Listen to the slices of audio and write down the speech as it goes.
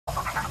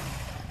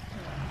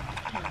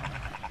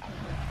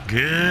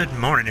Good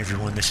morning,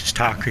 everyone. This is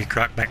Tall Creek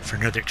Rock back for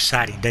another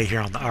exciting day here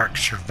on the ARK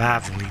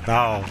Survival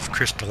Evolve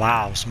Crystal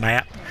Isles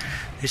map.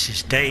 This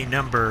is day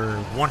number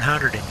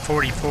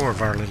 144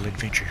 of our little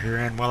adventure here,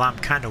 and well, I'm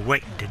kind of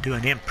waiting to do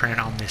an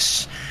imprint on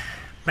this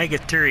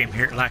Megatherium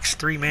here. It likes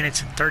 3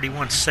 minutes and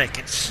 31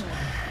 seconds.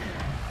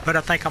 But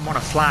I think I'm going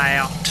to fly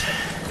out,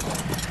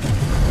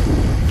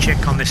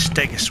 check on this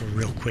Stegosaur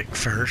real quick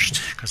first,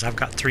 because I've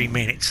got 3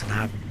 minutes and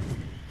I've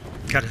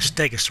got a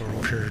Stegosaur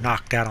over here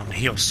knocked out on the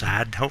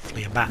hillside,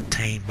 hopefully about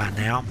tame by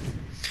now.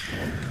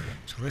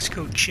 So let's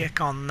go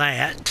check on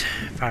that,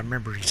 if I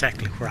remember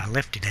exactly where I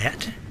left it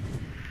at.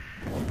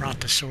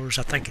 Brontosaurus,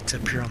 I think it's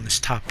up here on this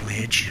top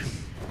ledge.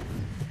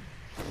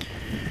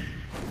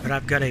 But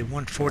I've got a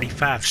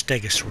 145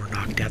 Stegosaur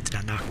knocked out that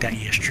I knocked out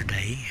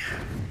yesterday.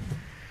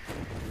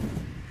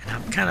 And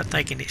I'm kind of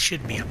thinking it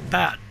should be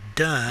about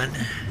done.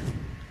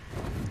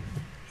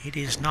 It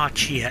is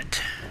not yet.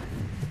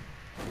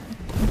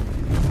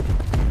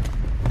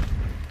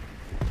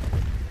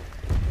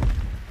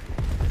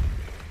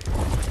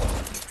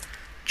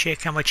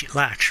 Check how much it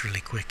likes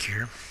really quick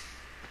here.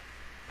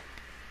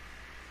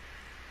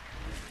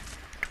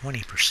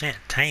 20%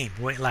 tame.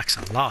 Boy, it likes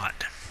a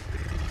lot.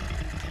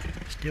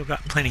 Still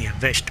got plenty of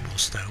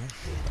vegetables though.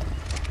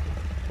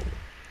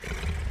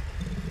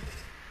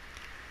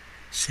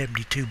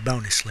 72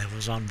 bonus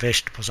levels on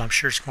vegetables. I'm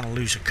sure it's going to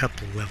lose a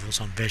couple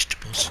levels on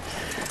vegetables,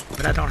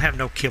 but I don't have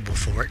no kibble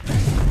for it.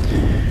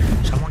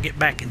 So I'm going to get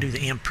back and do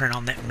the imprint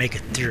on that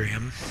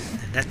Megatherium,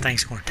 and that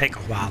thing's going to take a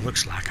while,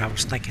 looks like. I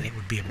was thinking it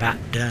would be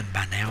about done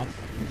by now.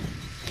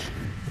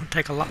 It's going to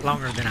take a lot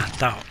longer than I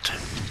thought.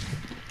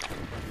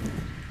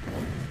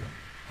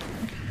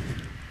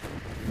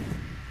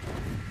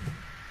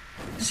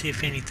 See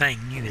if anything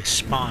new has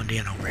spawned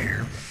in over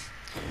here.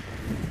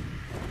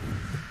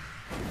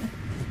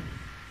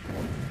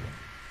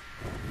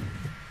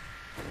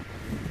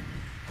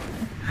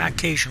 I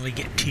occasionally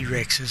get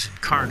T-Rexes and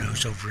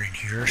Carnos over in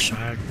here, so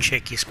I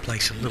check this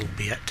place a little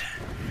bit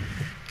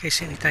in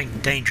case anything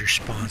dangerous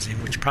spawns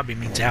in, which probably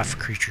means alpha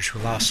creatures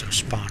will also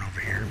spawn over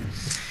here.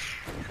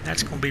 And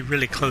that's going to be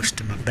really close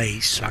to my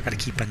base, so I got to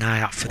keep an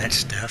eye out for that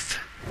stuff.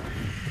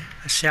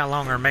 Let's see how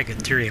long our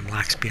Megatherium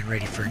likes being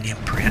ready for an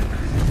imprint.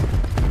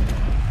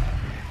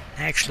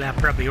 Actually, I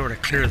probably ought to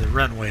clear the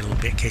runway a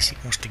little bit in case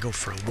it wants to go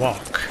for a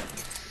walk.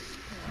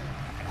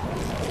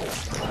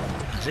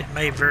 It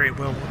may very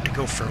well want to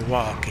go for a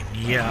walk, and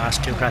yeah, I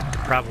still got the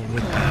problem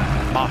with the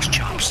moss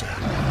chomps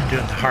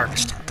doing the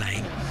harvesting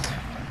thing.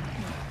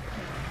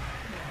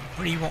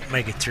 What do you want,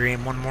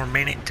 Megatherium? One more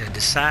minute to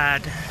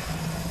decide.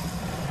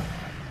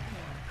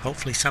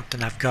 Hopefully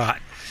something I've got.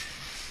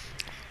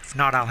 If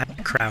not, I'll have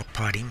to crowd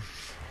pot him.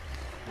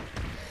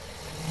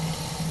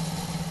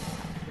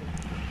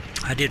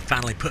 I did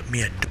finally put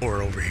me a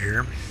door over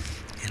here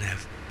and a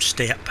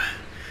step.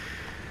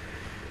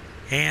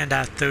 And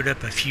I throwed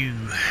up a few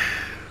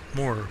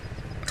more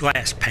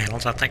glass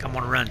panels. I think I'm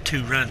going to run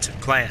 2 runs of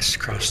glass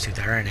across through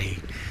there and a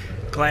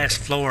glass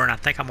floor, and I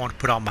think I'm going to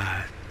put all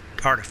my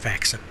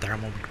artifacts up there.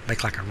 I'm going to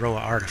make like a row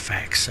of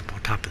artifacts up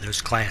on top of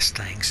those glass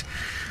things.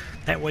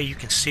 That way you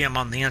can see them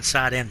on the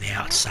inside and the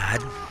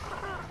outside.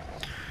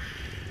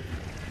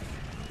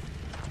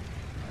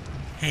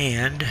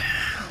 And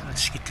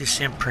let's get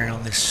this imprint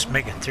on this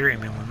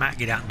Megatherium, and we might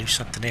get out and do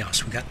something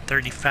else. We got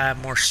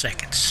 35 more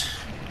seconds.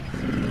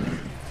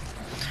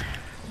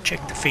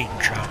 Check the feeding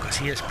trough, because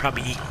he has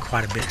probably eaten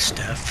quite a bit of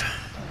stuff.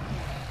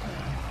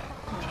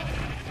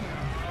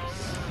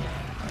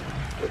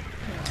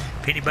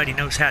 If anybody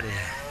knows how to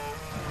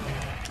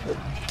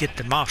get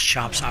the moss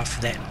chops off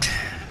of that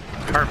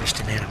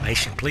harvesting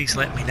animation, please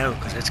let me know,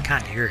 because it's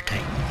kind of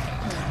irritating.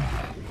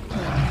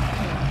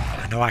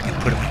 I know I can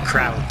put them in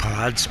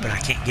cryopods, but I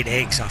can't get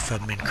eggs off of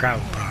them in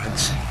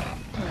cryopods.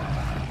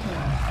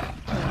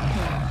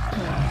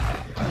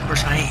 Of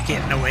course, I ain't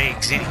getting no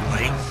eggs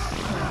anyway.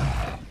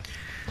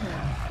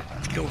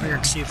 Go over here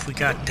and see if we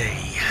got a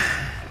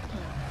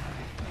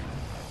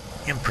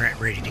imprint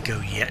ready to go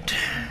yet.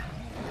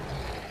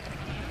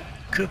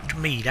 Cooked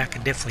meat, I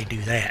can definitely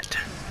do that.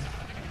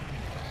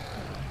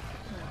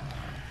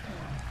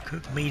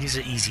 Cooked meat is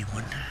an easy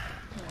one.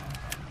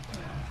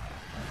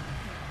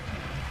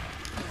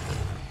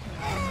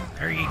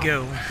 There you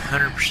go,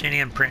 100%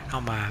 imprint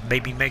on my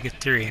baby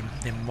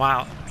Megatherium. Them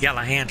wild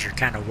yellow hands are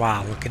kind of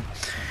wild looking.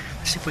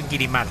 Let's see if we can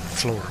get him out of the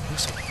floor.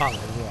 Let's follow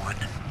one.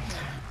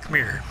 Come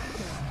here.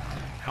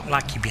 I don't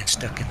like you being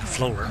stuck in the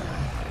floor.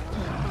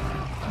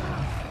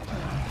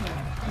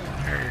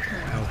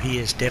 Oh, he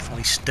is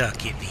definitely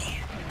stuck, isn't he?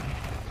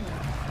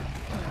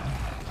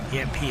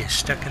 Yep, he is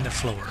stuck in the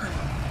floor.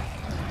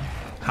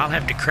 I'll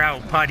have to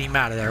crowd pot him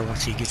out of there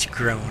once he gets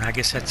grown. I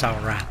guess that's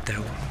alright,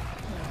 though.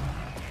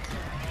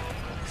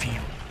 If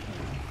you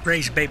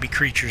raise baby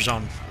creatures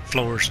on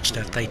floors and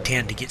stuff, they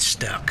tend to get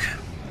stuck.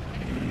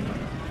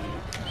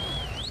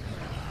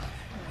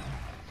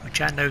 Which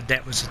I know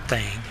that was a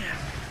thing.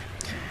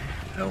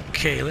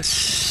 Okay, let's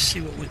see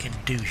what we can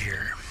do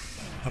here.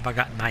 What have I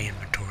got in my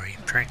inventory?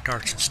 Trank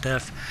darts and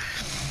stuff.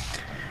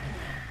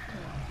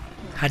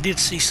 I did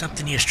see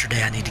something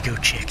yesterday I need to go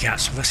check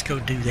out, so let's go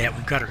do that.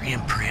 We've got our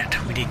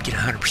imprint. We did get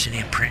 100%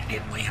 imprint,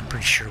 didn't we? I'm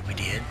pretty sure we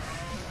did.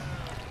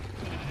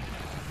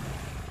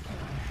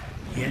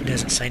 Yeah, it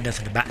doesn't say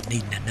nothing about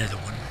needing another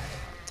one,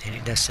 and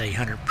it does say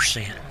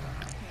 100%.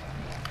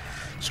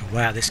 So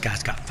wow, this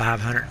guy's got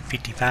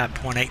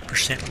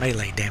 555.8%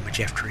 melee damage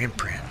after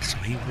imprint, so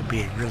he will be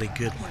a really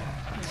good one.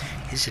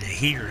 Is it a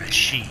he or a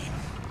she?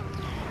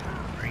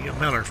 Are you a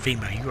male or a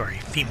female? You are a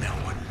female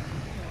one.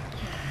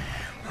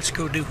 Let's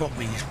go do what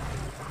we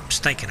was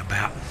thinking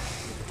about.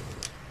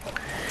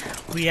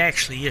 We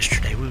actually,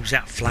 yesterday, we was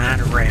out flying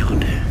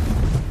around,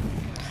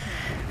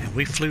 and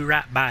we flew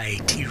right by a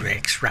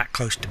T-Rex right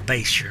close to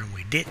base here, and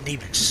we didn't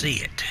even see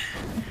it.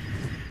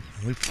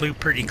 And we flew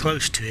pretty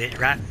close to it,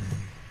 right in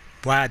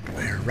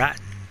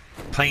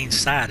plain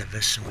sight of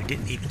us, and we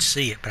didn't even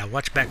see it. But I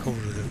watched back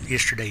over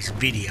yesterday's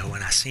video,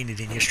 and I seen it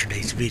in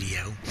yesterday's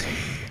video.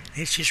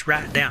 It's just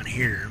right down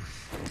here.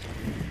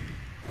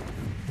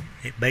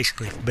 It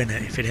basically,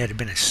 if it had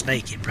been a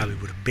snake, it probably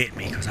would have bit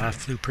me, because I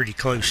flew pretty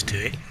close to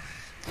it.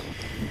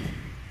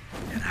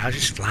 And I was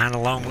just flying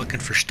along looking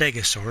for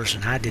Stegosaurs,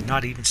 and I did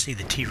not even see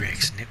the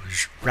T-Rex, and it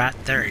was right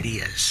there. It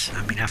is.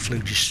 I mean, I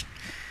flew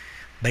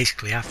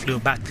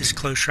about this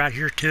close right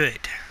here to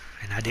it,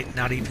 and I did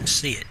not even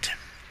see it.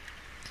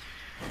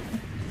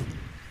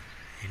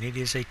 And it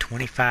is a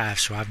 25,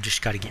 so I've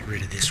just got to get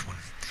rid of this one.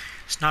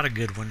 It's not a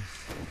good one.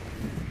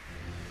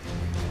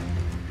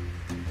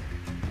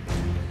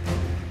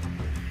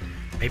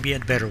 Maybe a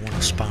better one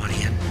will spawn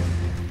in.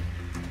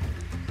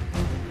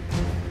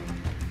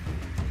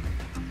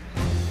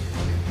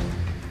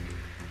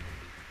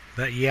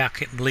 But yeah, I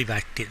couldn't believe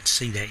I didn't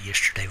see that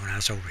yesterday when I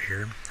was over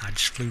here. I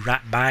just flew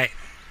right by it.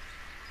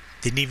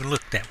 Didn't even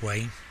look that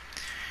way.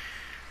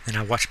 Then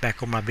I watched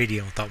back on my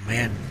video and thought,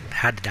 man,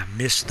 how did I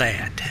miss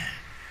that?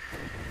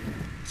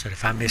 So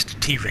if I missed a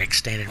T-Rex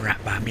standing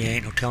right by me,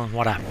 ain't no telling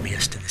what I've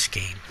missed in this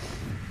game.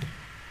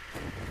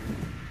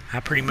 I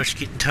pretty much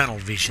get tunnel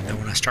vision though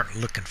when I start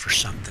looking for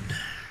something.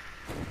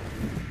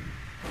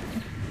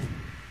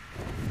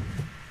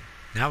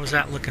 Now I was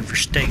out looking for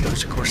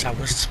Stegos. Of course, I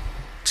was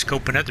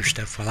scoping other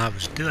stuff while I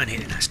was doing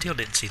it, and I still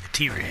didn't see the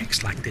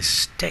T-Rex. Like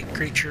this Steg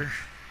creature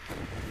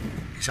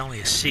is only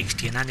a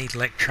 60, and I need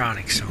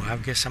electronics, so I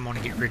guess I'm going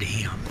to get rid of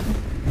him.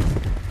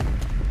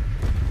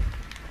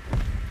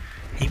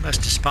 He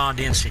must have spawned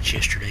in since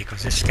yesterday,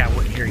 because this guy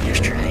wasn't here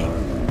yesterday.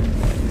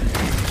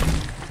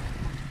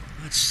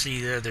 Let's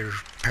see the other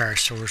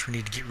parasaurs. We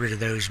need to get rid of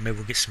those. Maybe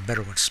we'll get some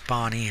better ones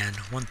spawn in.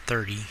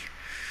 130.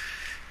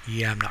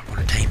 Yeah, I'm not going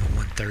to tame a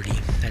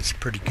 130. That's a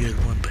pretty good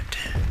one, but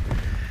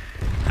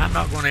I'm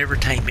not going to ever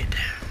tame it.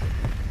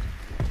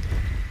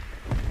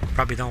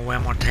 Probably the only way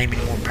I'm going to tame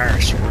any more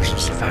parasaurs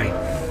is if I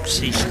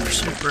see some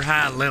super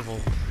high level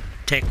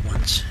tech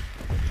ones.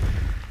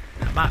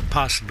 I might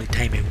possibly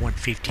tame a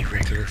 150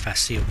 regular if I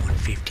see a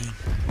 150.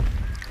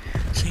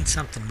 Seen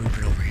something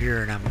moving over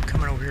here, and I'm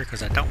coming over here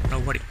because I don't know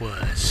what it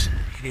was.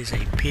 It is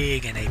a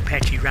pig and a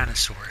patchy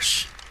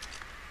rhinoceros.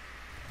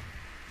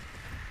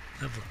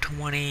 Level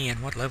 20,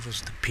 and what level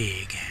is the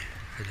pig?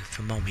 Or the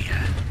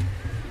Phomomia?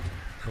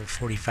 Level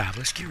 45.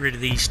 Let's get rid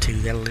of these two.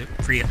 That'll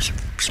free up some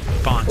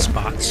spawn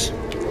spots.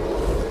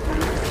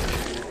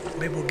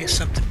 Maybe we'll get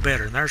something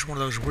better. And there's one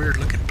of those weird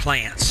looking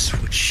plants,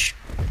 which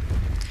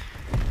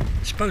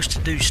is supposed to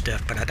do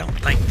stuff, but I don't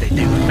think they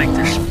do. I think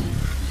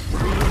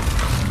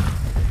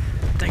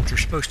they're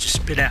supposed to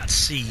spit out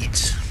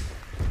seeds.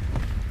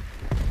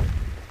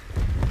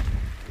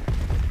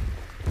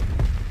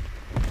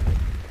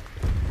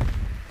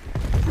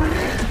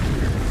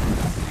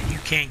 You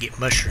can get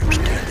mushrooms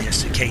doing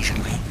this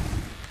occasionally.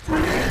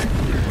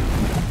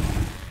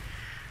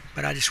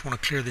 But I just want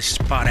to clear this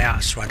spot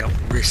out so I don't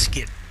risk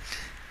it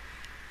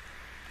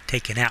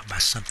taken out by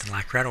something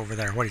like right over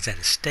there. What is that,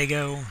 a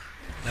Stego?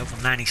 Level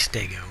 90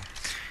 Stego.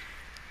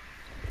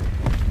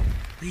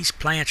 These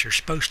plants are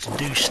supposed to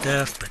do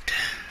stuff, but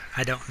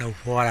I don't know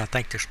what. I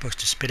think they're supposed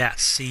to spit out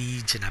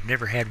seeds, and I've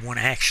never had one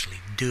actually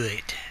do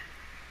it.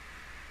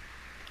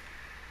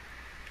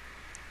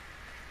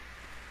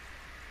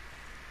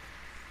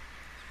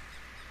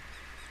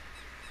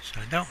 So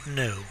I don't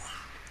know.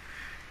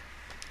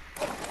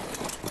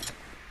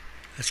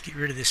 Let's get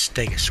rid of this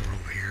Stegosaur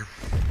over here.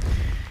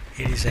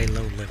 It is a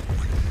low level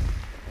one.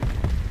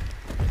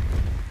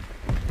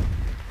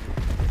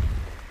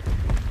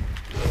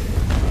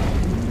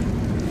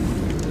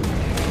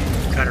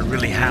 Got a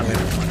really high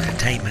level one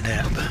containment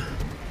up.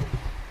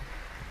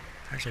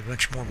 There's a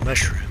bunch more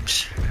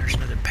mushrooms. There's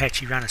another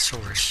patchy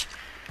rhinoceros.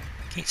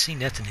 Can't see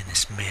nothing in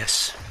this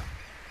mess.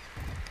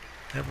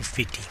 Level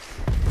 50.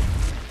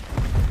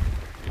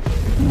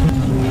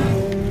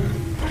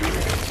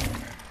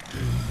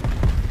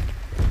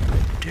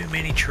 Too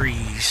many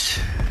trees.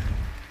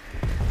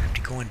 I have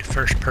to go into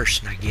first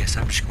person, I guess.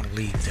 I'm just going to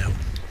leave though.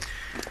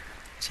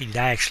 See, did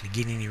I actually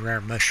get any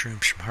rare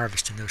mushrooms from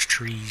harvesting those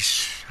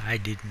trees? I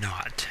did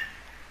not.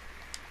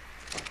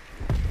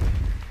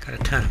 Got a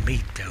ton of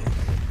meat though.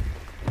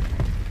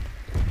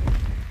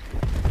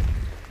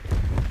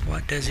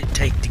 What does it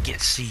take to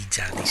get seeds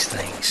out of these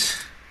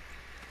things?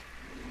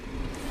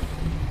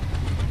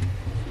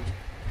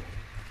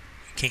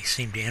 can't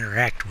seem to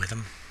interact with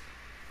them.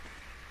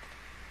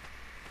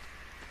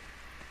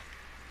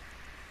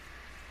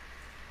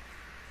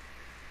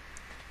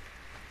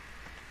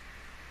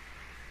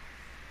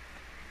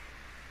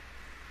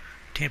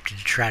 Tempted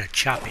to try to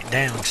chop it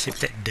down and see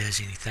if that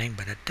does anything,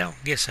 but I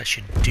don't guess I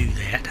should do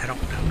that. I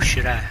don't know.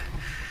 Should I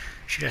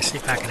see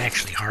if I can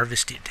actually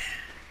harvest it?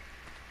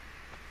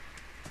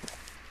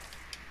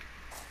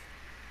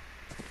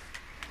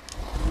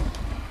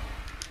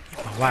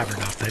 Get my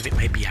wyvern off of it.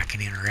 Maybe I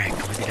can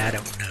interact with it. I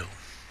don't know.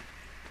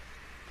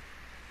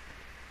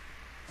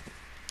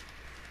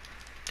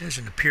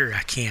 Doesn't appear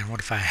I can. What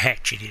if I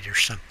hatchet it or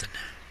something?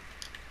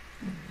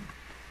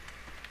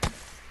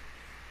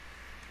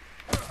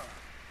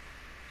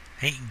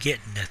 Ain't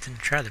getting nothing.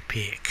 Try the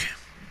pick.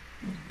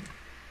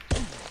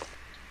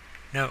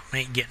 No,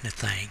 ain't getting a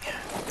thing.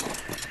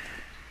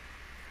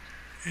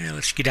 Well,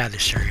 let's get out of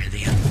this area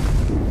then.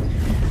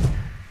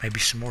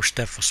 Maybe some more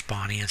stuff will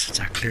spawn in since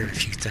I cleared a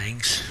few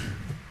things.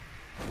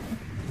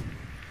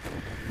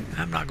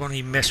 I'm not going to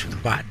even mess with the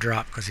white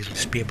drop because it'll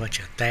just be a bunch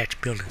of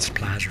thatch building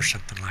supplies or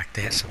something like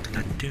that. Something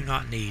I do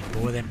not need.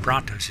 Boy, them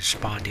Brontos have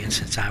spawned in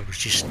since I was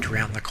just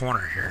around the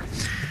corner here.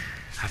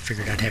 I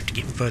figured I'd have to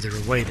get further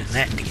away than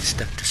that to get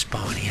stuff to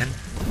spawn in.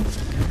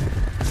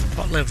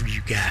 What level are you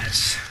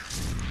guys?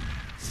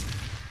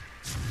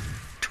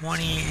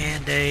 20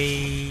 and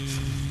a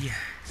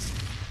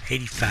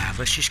 85.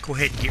 Let's just go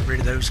ahead and get rid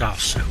of those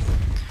also.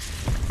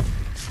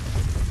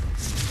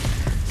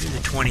 Do the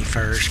 20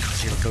 first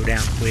because it'll go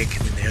down quick,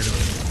 and then the other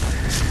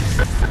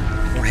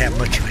one won't have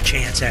much of a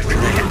chance after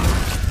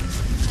that.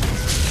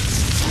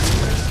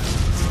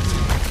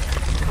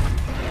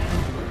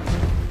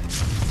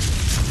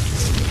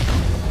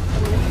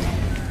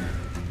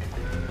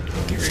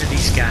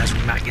 Guys,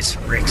 we might get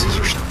some Rexes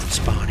or something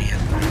spawn in.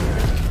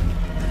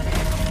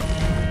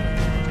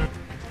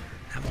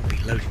 I'm going to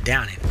be loaded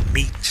down in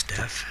meat and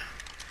stuff.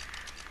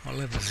 What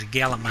level is a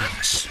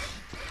Gallimimus?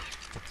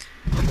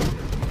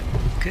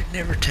 Could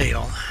never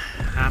tell.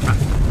 I'm not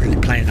really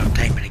planning on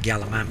taming a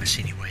Gallimimus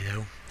anyway,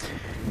 though.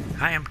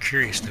 I am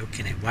curious, though,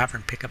 can a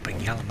wyvern pick up a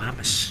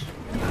Gallimimus?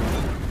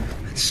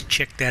 Let's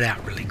check that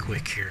out really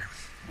quick here.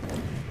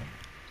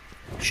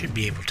 Should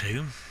be able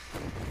to.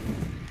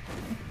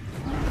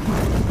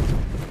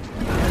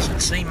 Doesn't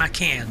seem I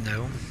can,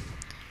 though.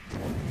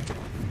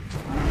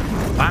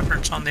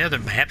 Wyverns on the other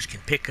maps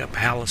can pick up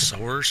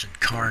Allosaurs and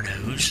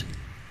Carnos and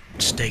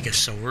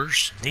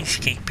Stegosaurs. These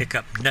can't pick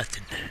up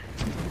nothing.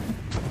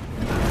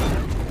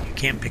 You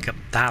can pick up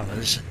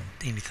Thylas and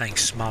anything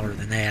smaller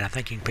than that. I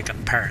think you can pick up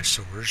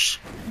Parasaurs.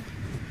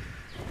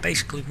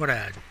 Basically what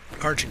a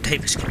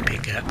Argentavis can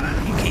pick up.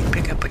 You can't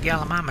pick up a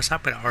Gallimimus. I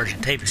bet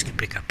Argentavis can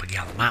pick up a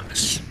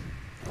Gallimimus.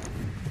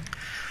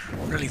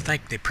 Really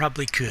think they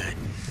probably could.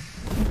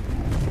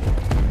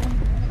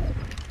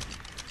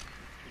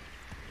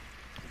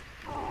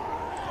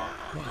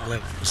 What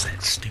level was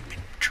that stupid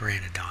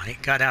Pteranodon?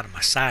 It got out of my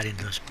sight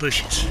into those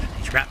bushes.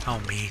 He's right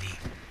on me, ain't he?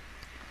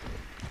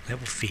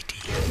 Level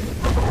 50.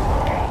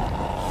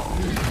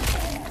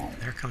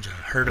 There comes a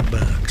herd of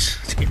bugs.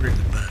 Let's get rid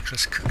of the bugs.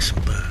 Let's cook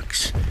some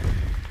bugs.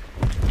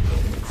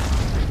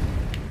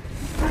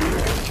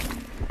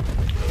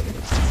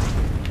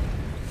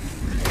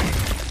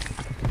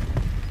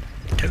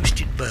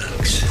 Toasted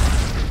bugs.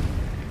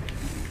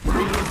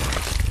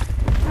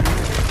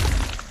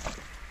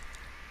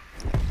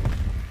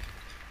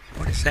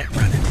 What is that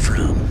running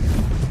from?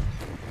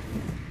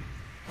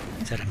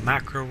 Is that a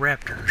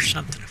Microraptor or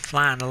something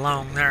flying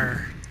along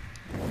there?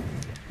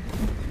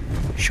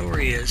 Sure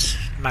is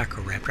a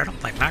Microraptor. I don't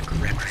think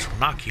Microraptors will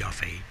knock you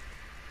off a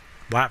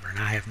wyvern.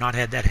 I have not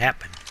had that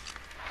happen.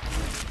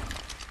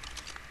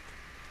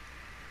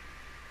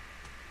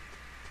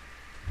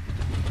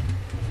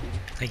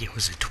 I think it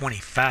was a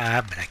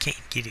 25, but I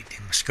can't get it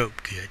in my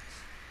scope good.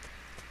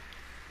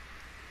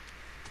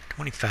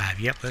 25,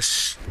 yep,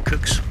 let's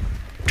cook some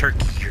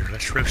turkey here.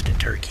 Let's roast a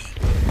turkey.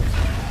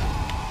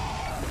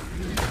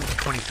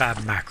 25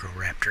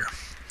 Microraptor.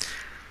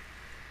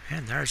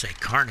 And there's a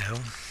Carno.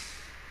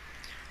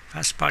 If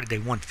I spotted a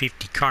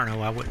 150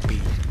 Carno, I wouldn't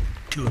be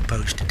too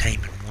opposed to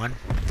taming one.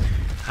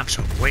 I'm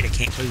so overweight I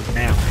can't move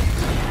now.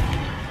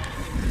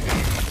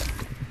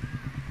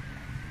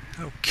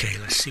 Okay,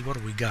 let's see, what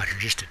do we got here?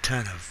 Just a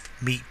ton of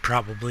meat,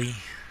 probably.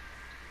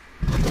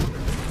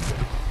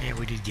 Yeah,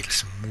 we did get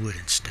some wood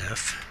and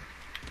stuff.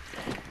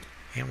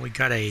 And we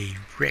got a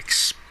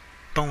Rex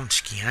bone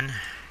skin.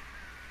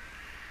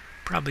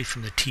 Probably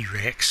from the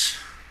T-Rex.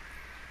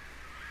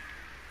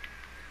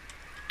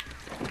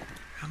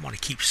 I'm going to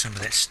keep some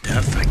of that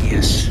stuff, I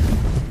guess.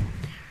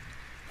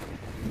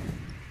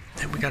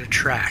 Then we got a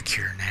track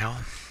here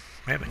now.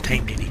 We haven't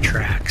tamed any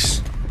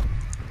tracks.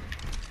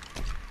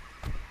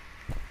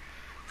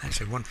 That's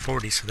a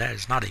 140, so that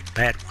is not a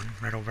bad one.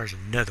 Right over there's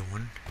another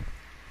one.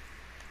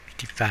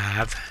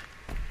 55.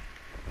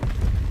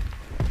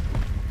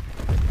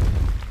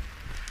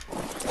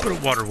 Put a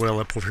water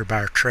well up over here by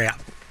our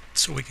trap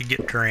so we can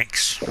get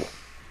drinks.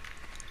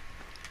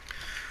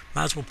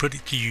 Might as well put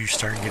it to use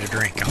there and get a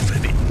drink off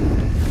of it.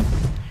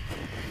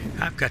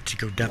 I've got to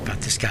go dump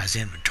out this guy's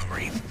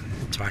inventory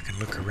so I can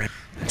look around.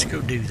 Let's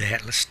go do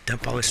that. Let's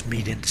dump all this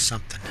meat into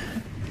something.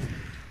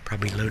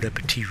 Probably load up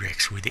a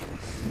T-Rex with it.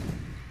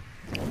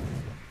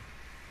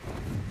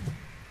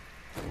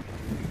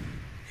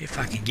 If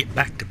I can get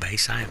back to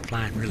base, I am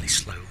flying really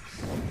slow.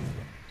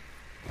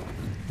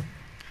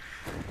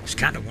 Just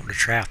kind of wanting to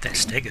try out that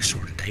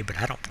Stegosaur today, but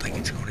I don't think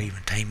it's going to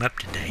even tame up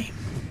today.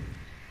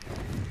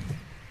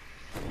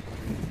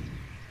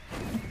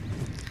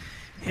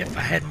 If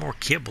I had more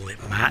kibble, it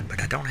might, but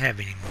I don't have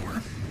any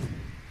more.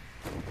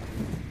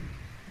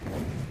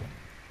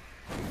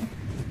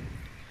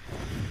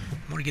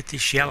 I'm going to get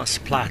this yellow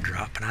supply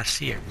drop, and I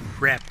see a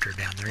raptor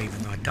down there,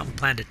 even though I don't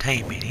plan to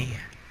tame any.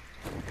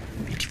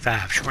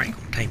 55, sure ain't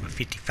going to tame a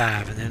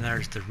 55, and then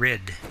there's the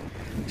red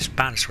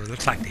Spinosaur.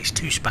 Looks like there's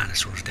two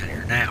Spinosaurs down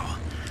here now.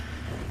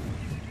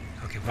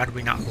 Okay, why do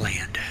we not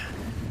land?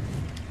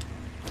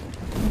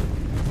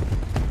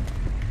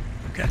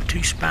 We've got two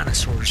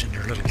Spinosaurs in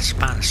their little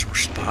Spinosaur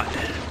spot.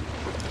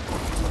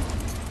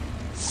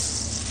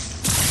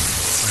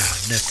 Wow,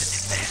 nothing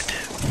in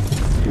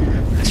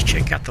that. Let's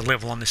check out the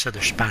level on this other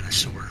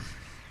Spinosaur.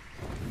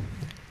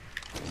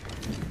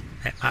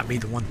 That might be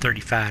the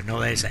 135. No,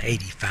 that is an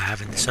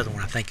 85, and this other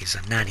one I think is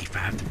a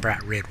 95, the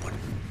bright red one.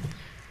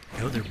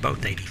 No, they're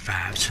both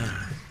 85s,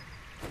 huh?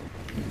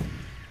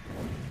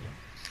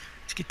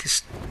 Let's get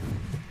this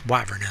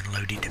wyvern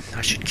unloaded.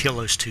 I should kill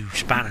those two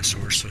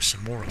Spinosaurs so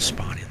some more will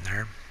spawn in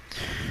there.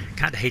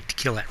 Kinda hate to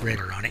kill that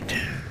redder on it.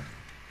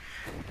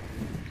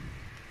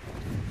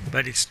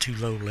 But it's too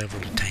low level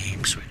to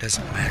tame, so it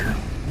doesn't matter.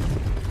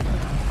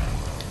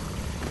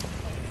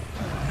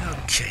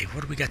 Okay,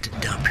 what do we got to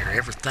dump here?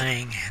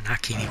 Everything, and I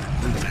can't even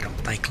move, I don't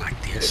think,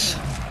 like this.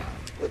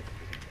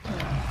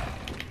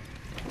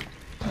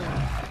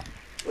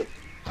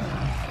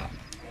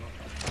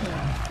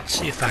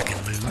 See if I can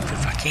move.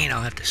 If I can't,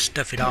 I'll have to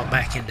stuff it all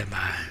back into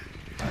my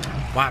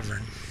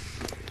wyvern.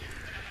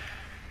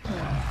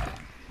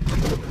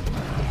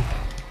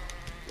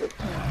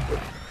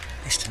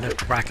 Just enough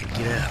to where I can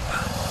get up.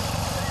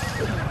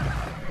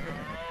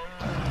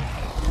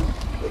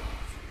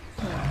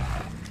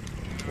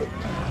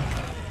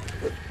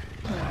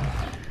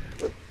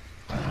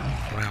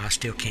 Wow, I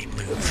still can't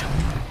move.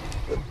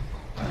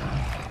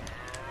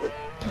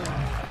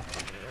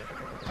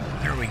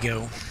 There we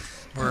go.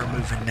 We're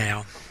moving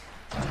now.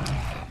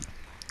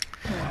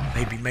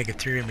 Maybe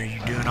Megatherium, are you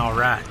doing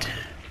alright?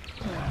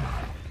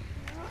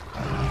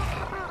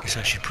 Guess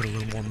I should put a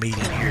little more meat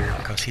in here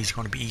because he's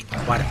going to be eating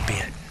quite a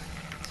bit.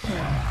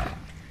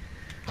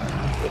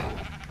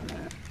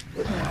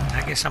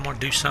 I guess I'm going to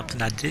do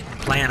something I didn't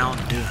plan on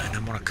doing.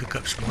 I'm going to cook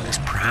up some of this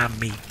prime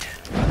meat.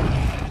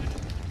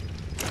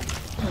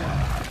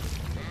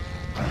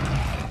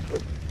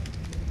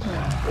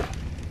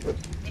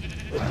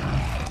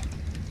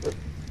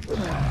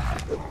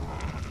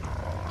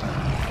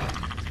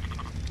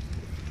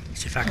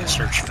 See if I can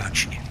search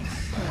function it.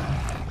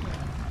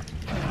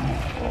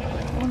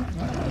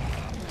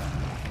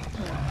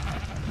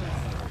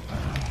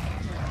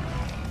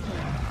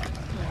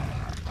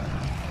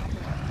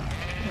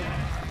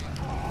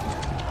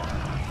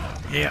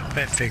 Yep,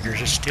 that figures.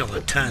 There's still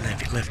a ton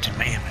of it left in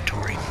my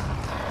inventory.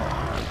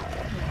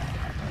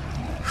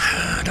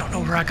 I don't know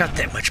where I got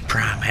that much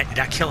prime at. Did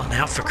I kill an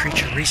alpha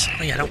creature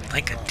recently? I don't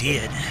think I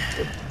did.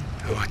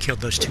 Oh, I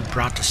killed those two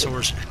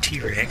Brontosaurs and a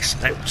T-Rex.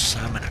 That was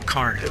some, and a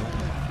Carno.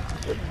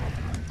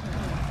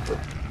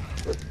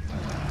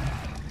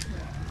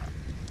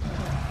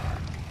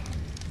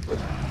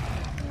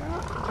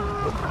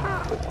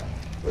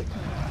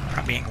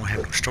 Probably ain't gonna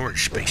have no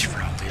storage space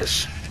for all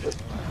this.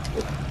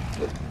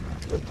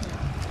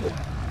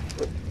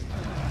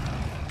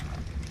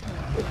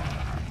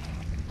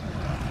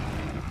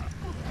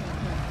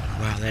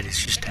 Wow, that is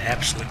just an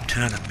absolute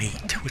ton of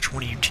meat. Which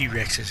one of you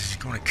T-Rexes is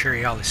going to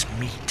carry all this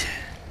meat?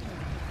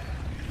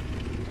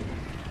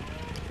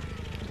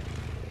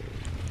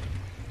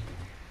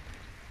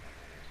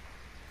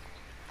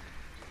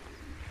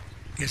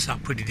 Guess I'll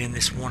put it in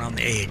this one on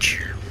the edge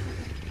here.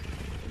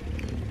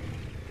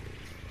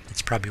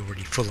 It's probably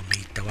already full of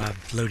meat, though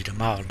I've loaded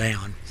them all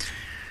down.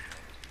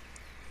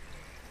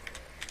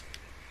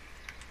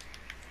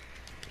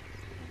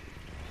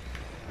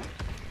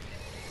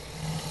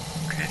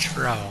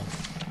 For all.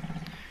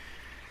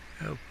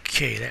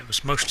 Okay, that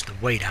was most of the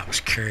weight I was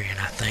carrying,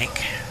 I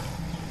think.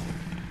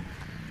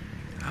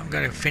 I'm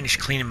going to finish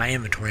cleaning my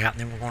inventory out,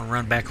 and then we're going to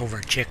run back over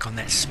and check on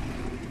that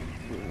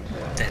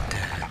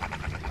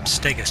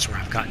Stegosaur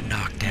I've got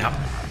knocked out.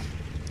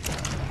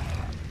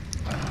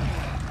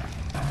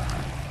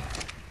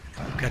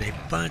 We've got a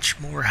bunch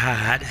more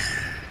hide.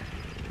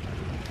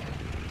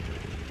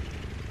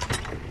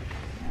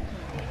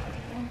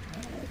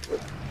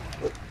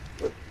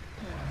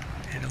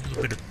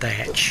 Bit of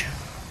thatch,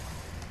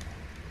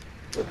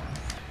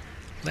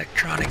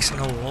 electronics and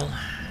oil.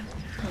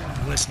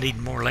 Let's need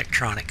more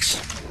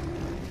electronics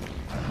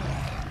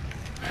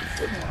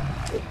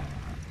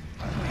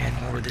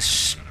and more of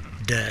this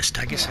dust.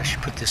 I guess I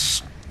should put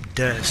this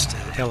dust,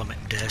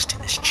 element dust,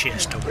 in this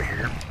chest over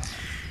here.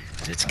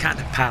 It's kind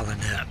of piling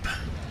up.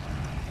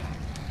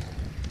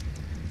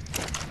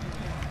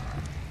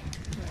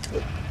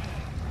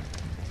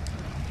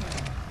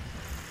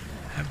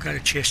 I've got a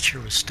chest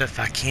here with stuff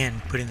I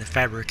can put in the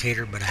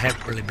fabricator, but I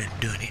haven't really been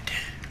doing it.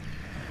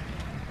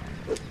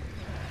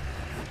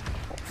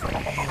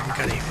 And we've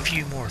got a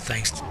few more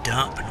things to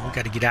dump, and we've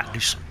got to get out and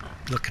do some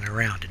looking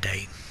around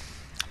today.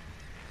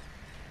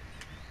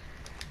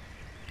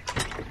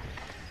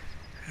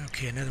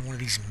 Okay, another one of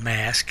these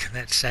masks.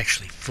 That's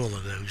actually full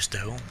of those,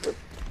 though.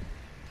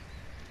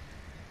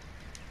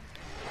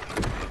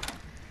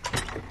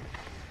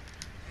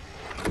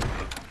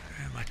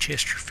 My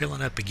chests are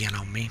filling up again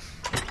on me.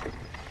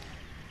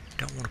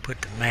 Don't want to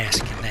put the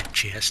mask in that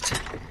chest.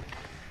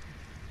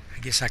 I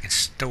guess I can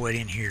stow it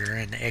in here,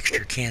 and the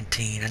extra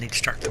canteen. I need to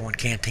start throwing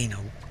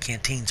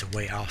canteens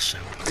away also.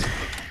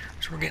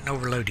 So we're getting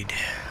overloaded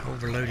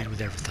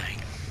with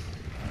everything.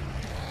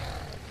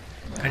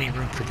 I need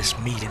room for this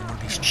meat in one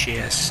of these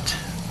chests,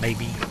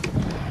 maybe.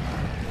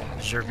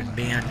 Preserving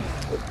bin.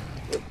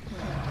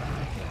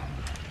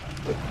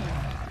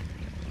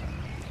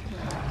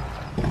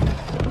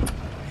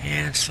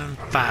 And some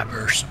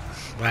fibers.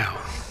 Wow.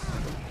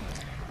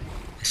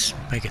 This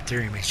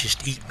megatherium has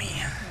just eat me.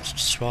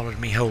 It's swallowed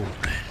me whole.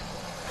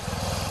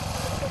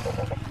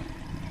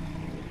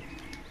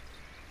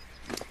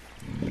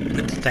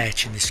 Put the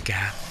thatch in this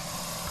guy.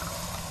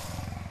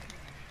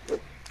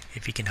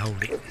 If he can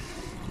hold it.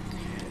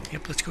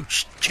 Yep, let's go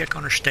check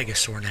on our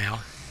Stegosaur now.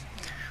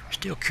 We're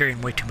still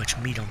carrying way too much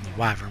meat on the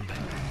wyvern, but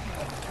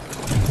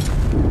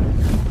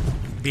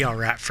be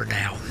alright for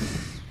now.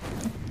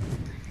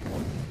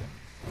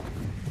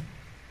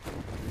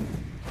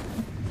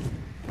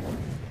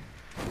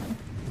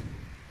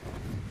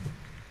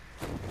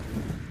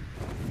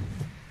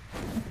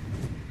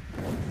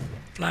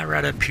 Fly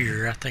right up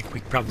here. I think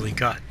we probably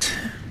got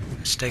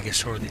a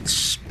Stegosaur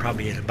that's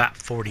probably at about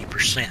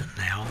 40%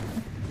 now.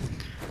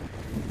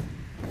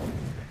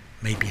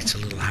 Maybe it's a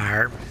little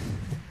higher.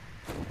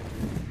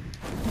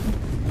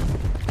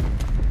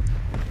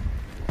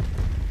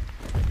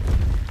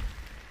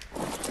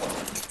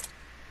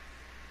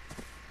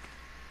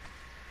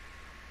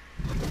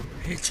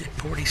 It's at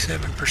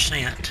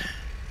 47%,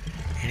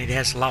 and it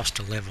has lost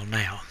a level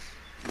now.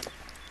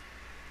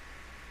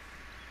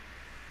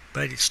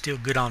 But it's still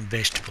good on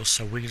vegetables,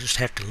 so we just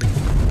have to leave.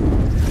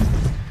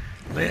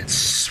 What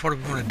do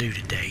we want to do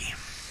today?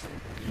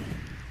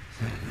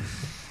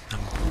 I'm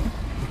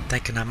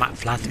thinking I might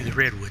fly through the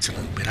redwoods a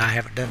little bit. I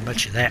haven't done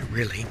much of that,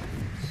 really.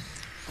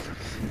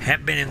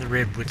 Have been in the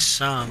redwoods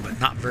some, but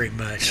not very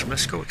much. So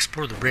let's go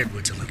explore the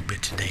redwoods a little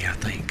bit today, I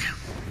think.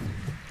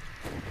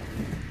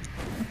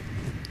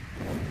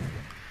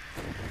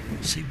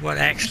 See what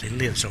actually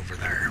lives over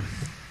there.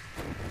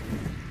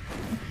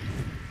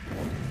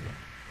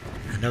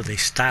 I know they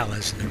style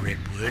us in the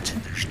redwoods.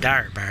 There's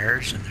dire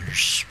bears, and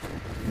there's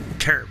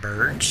terror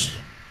birds,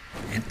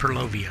 and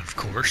purlovia, of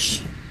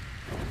course.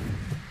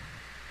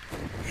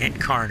 And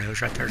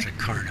carnos. Right there's a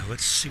carno.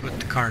 Let's see what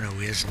the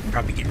carno is and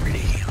probably get rid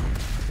of him.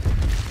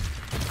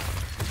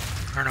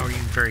 Carno, are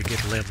you very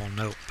good level?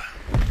 Nope.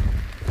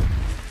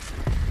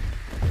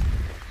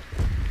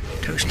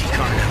 Toasty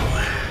carno.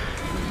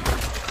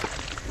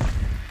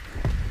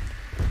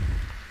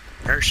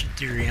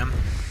 Earthetherium.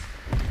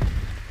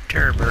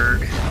 Terror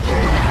bird.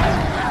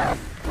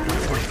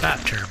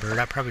 45 terror bird.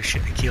 I probably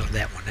shouldn't have killed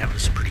that one. That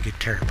was a pretty good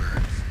terror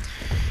bird.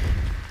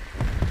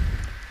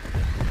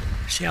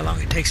 See how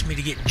long it takes me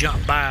to get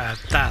jumped by a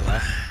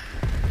thyla.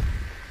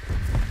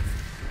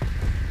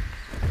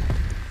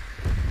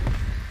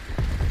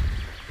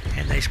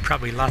 And there's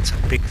probably lots of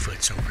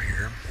Bigfoots over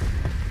here.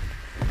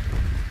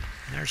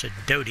 And there's a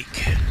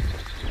Dodic.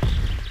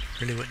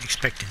 Really wasn't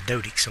expecting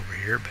Dodics over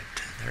here, but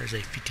there's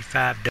a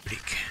 55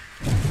 Dodic.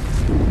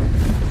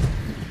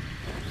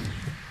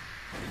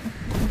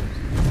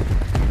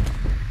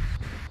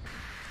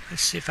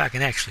 Let's see if I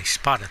can actually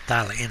spot a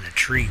thyla in a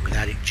tree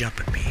without it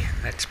jumping me.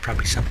 That's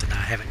probably something I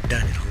haven't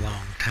done in a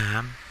long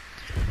time.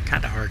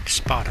 Kind of hard to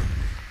spot them.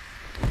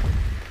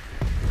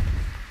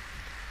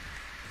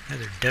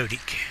 Another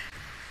Dodic.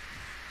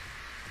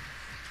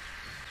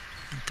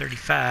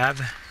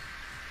 135.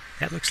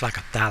 That looks like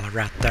a thyla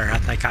right there. I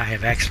think I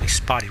have actually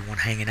spotted one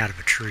hanging out of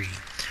a tree.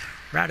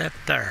 Right up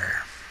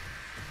there.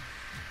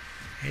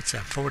 It's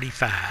a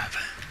 45.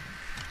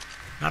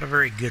 Not a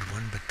very good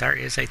one, but there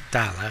is a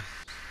thyla.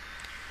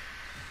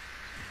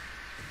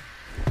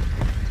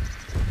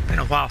 Been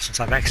a while since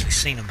I've actually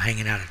seen them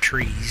hanging out of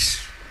trees.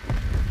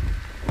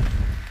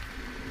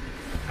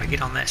 If I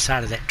get on that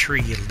side of that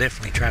tree, it'll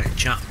definitely try to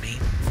jump me.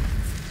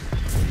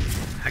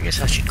 I guess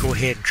I should go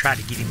ahead and try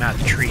to get him out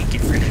of the tree and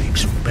get rid of him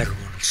so a better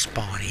one will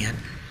spawn in.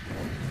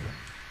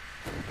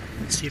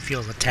 Let's see if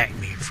he'll attack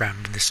me from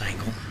this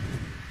angle.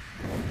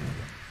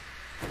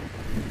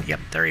 Yep,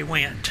 there he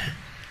went.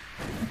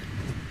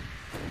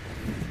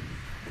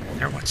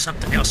 There went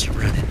something else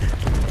running.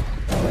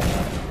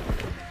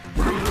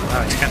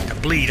 Oh, it's got the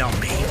bleed on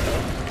me.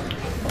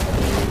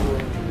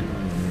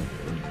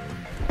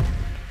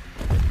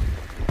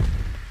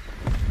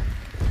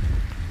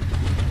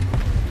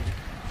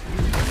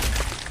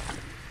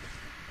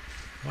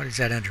 What is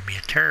that under me?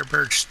 A terror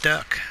bird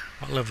stuck?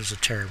 What level is a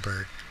terror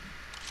bird?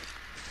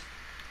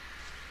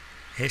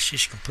 It's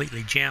just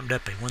completely jammed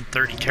up a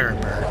 130 terror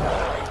bird.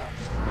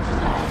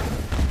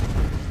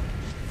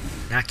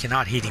 And I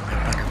cannot hit him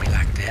up under me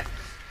like that.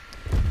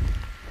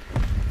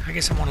 I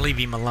guess I'm going to leave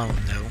him alone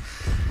though.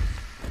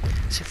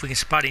 See if we can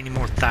spot any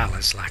more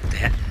thylas like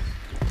that.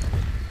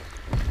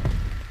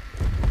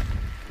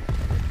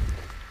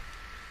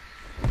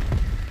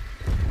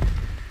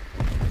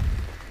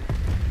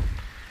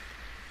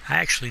 I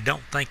actually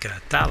don't think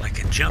a thyla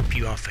can jump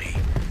you off a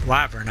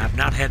wyvern. I've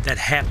not had that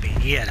happen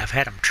yet. I've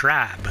had them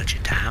try a bunch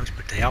of times,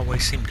 but they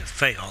always seem to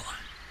fail.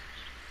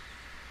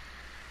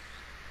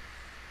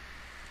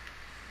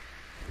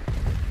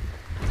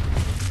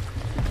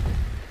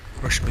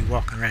 Of course, me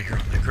walking around here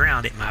on the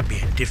ground, it might be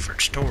a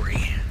different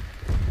story.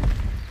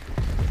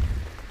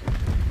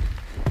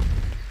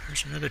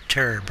 There's another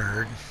terror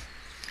bird.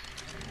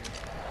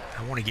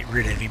 I want to get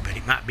rid of him, but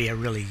it might be a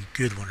really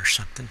good one or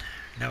something.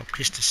 Nope,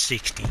 just a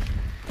 60.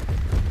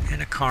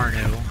 And a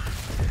Carno.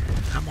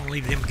 I'm going to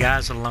leave them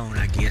guys alone,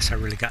 I guess. I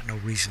really got no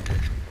reason to...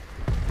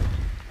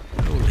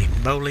 Holy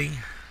moly.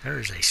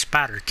 There's a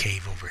spider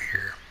cave over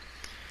here.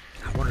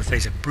 I wonder if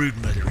there's a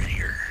broodmother in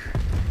here.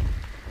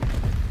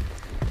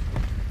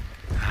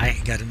 I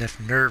ain't got enough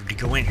nerve to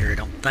go in here, I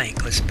don't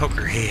think. Let's poke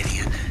her head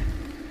in.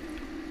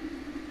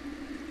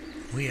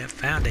 We have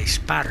found a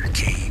spider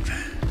cave.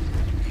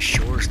 It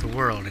shores the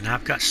world, and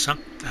I've got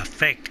some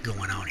effect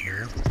going on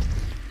here.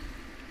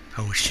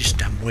 Oh, it's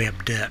just I'm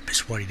webbed up,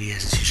 is what it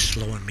is. It's just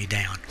slowing me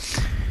down.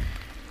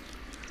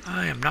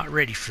 I am not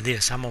ready for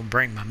this. I'm going to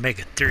bring my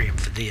Megatherium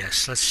for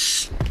this.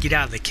 Let's get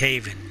out of the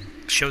cave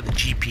and show the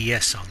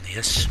GPS on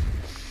this.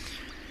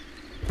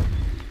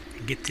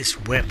 And get this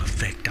web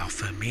effect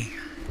off of me.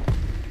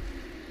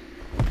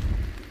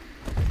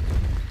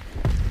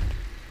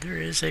 There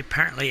is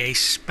apparently a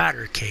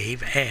spider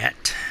cave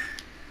at...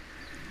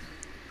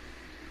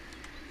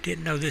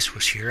 Didn't know this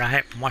was here. I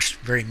haven't watched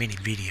very many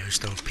videos,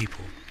 though, of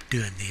people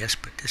doing this,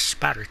 but this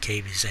spider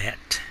cave is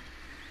at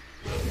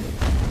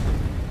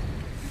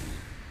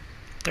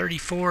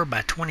 34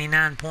 by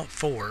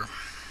 29.4.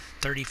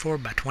 34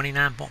 by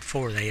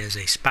 29.4. That is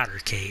a spider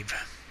cave.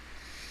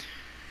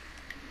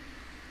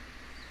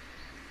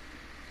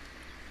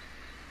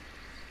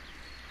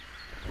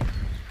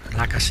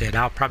 Like I said,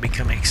 I'll probably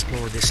come and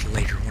explore this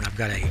later when I've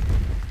got to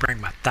bring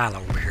my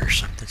thyla over here or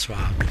something, so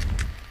I'll be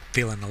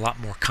feeling a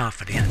lot more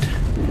confident.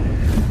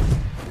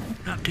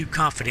 Not too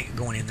confident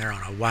going in there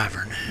on a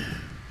wyvern.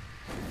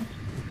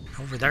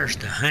 Over there's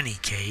the honey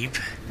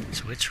cave,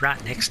 so it's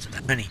right next to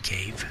the honey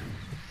cave.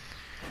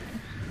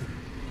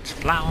 Let's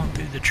fly on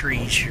through the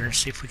trees here and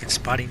see if we can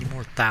spot any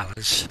more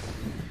thylas.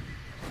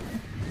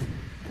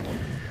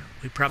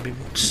 We probably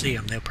won't see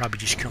them. They'll probably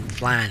just come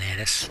flying at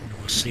us, and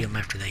we'll see them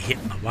after they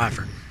hit my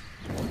wyvern.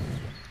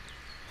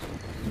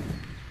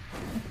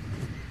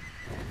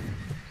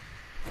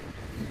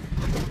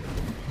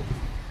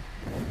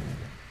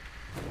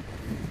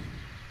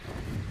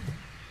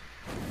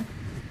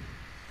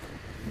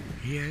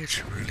 Yeah,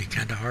 it's really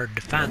kind of hard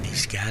to find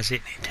these guys,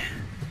 isn't it?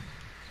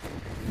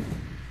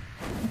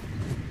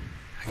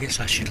 I guess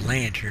I should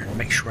land here and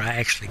make sure I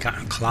actually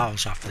got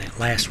claws off of that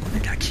last one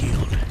that I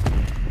killed.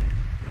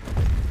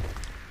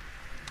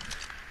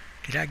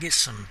 Did I get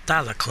some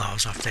thyla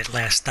claws off that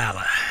last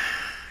thyla?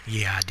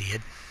 Yeah, I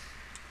did.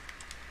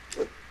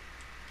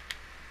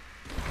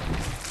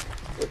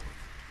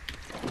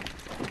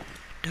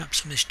 Dump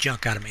some of this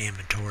junk out of my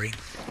inventory.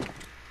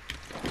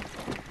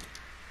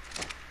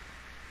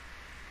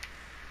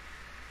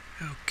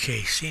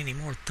 Okay, see any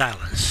more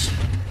thylas?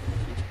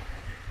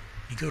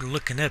 You go to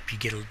looking up, you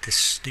get this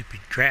stupid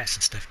grass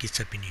and stuff gets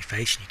up in your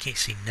face and you can't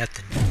see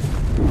nothing.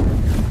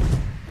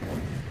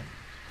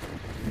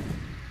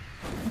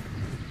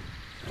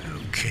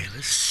 Okay,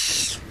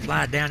 let's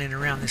fly down and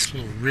around this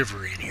little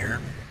river in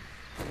here.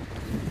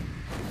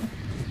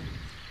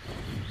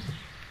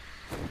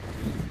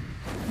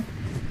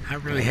 I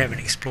really haven't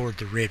explored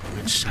the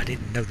redwoods. I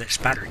didn't know that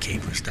spider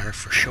cave was there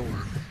for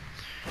sure.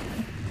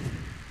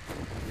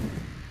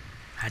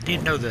 I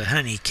did know the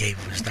honey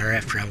cave was there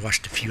after I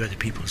watched a few other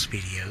people's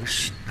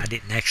videos. I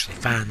didn't actually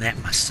find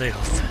that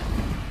myself.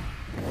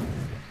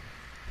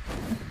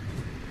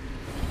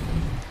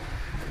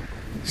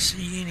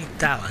 See any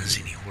thylas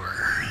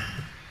anywhere?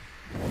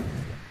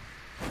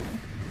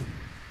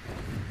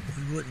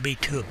 We wouldn't be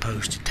too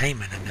opposed to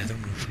taming another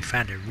one if we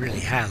find a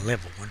really high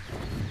level one.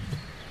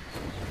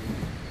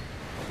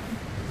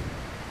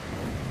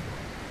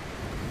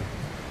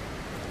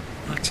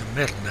 Lots of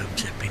metal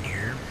nodes up in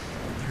here.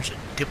 There's a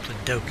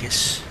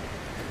Diplodocus.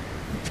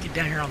 Let's get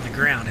down here on the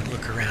ground and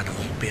look around a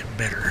little bit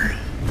better.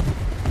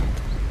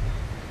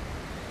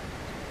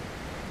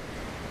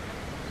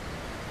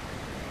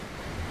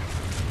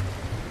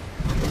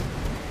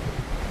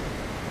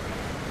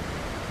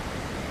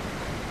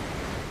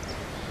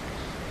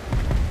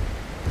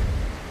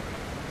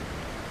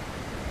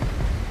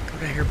 Go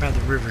down here by the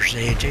river's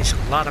edge. There's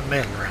a lot of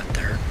metal right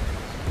there.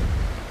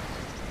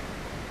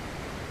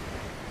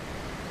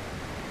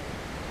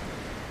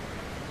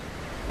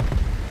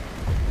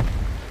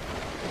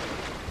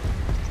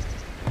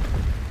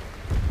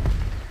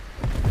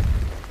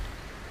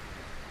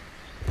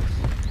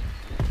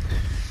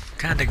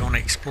 Kinda gonna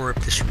explore up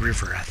this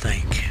river, I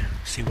think.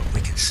 See what we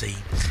can see.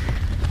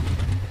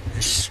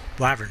 This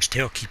wyvern's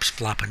tail keeps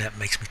flopping up,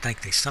 makes me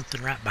think there's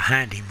something right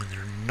behind him when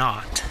they're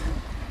not.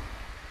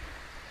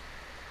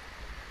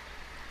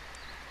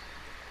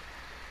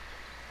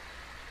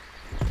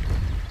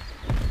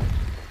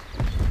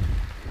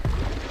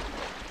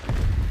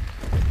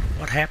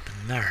 What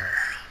happened there?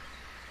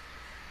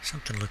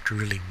 Something looked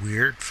really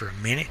weird for a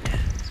minute.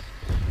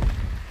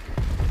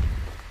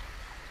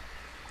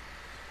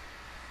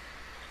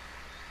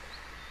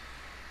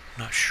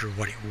 Not sure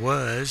what it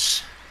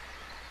was.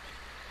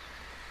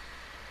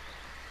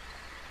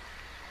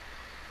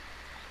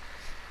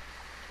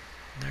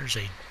 There's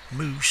a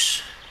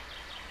moose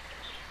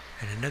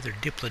and another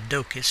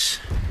diplodocus.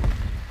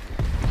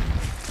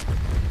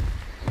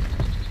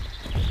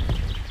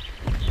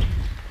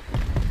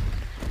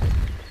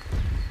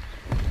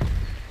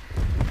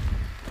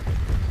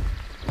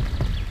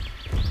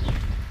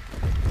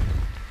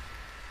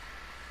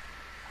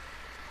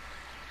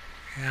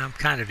 I'm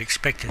kind of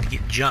expecting to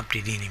get jumped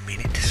at any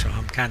minute, so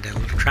I'm kind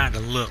of trying to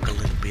look a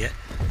little bit.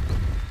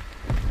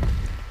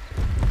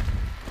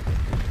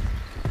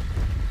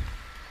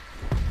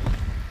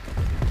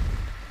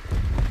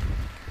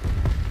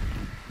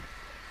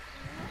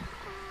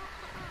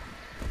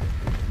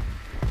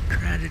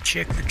 Trying to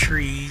check the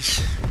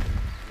trees.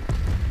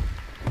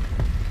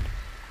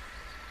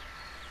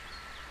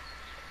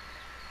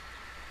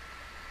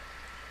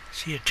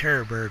 See a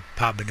terror bird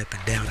popping up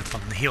and down up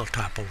on the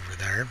hilltop over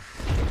there.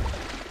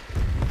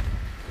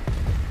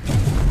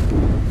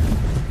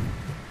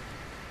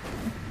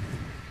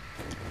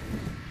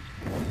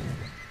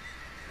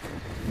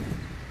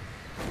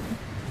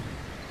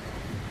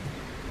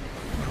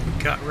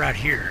 Got right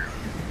here.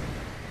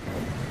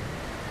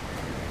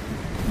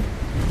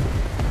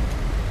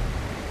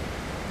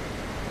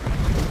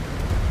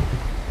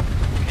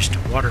 Just a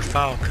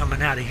waterfall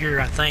coming out of here,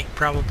 I think,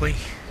 probably.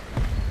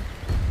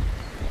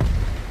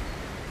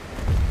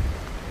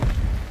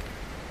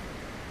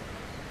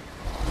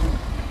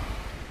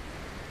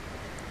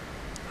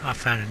 I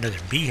found another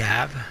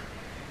beehive.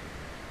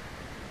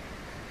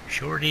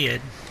 Sure did.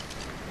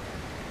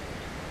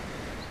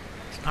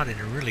 It's not in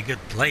a really good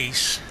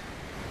place.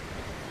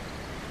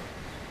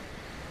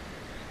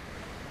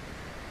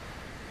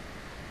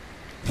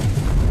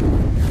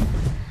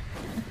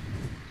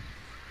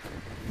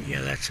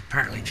 Yeah, that's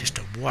apparently just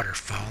a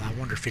waterfall. I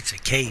wonder if it's a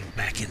cave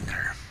back in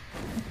there.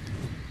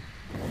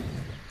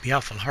 Be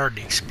awful hard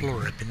to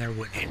explore up in there,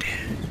 wouldn't it?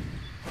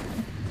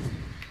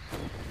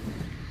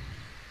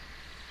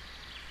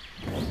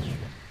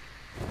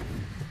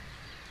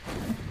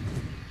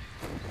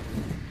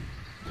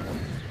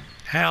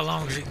 How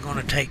long is it going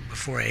to take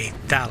before a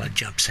thyla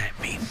jumps at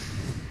me?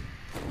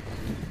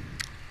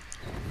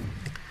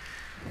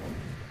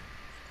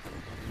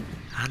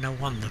 I know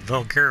on the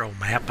Vulgaro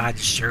map I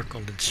just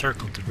circled and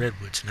circled the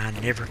redwoods and I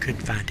never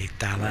could find a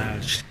thyla. I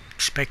was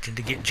expecting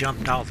to get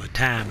jumped all the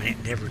time and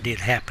it never did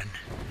happen.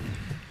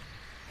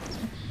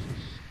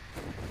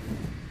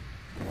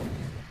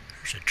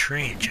 There's a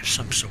trench of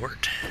some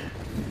sort.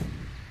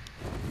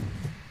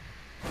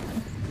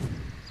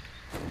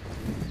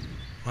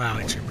 Wow,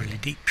 it's a really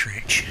deep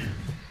trench.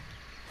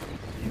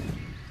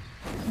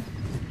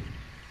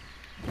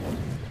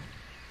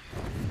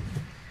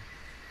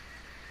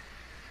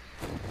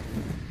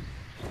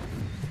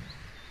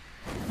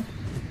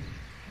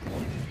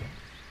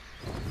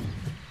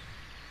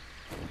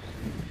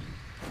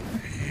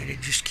 And it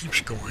just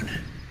keeps going.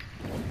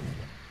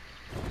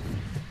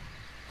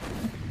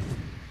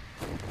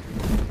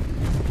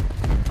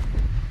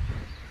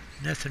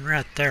 Nothing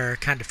right there. I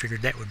kind of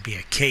figured that would be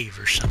a cave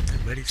or something,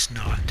 but it's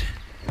not.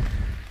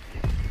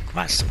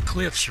 Quite some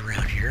cliffs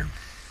around here.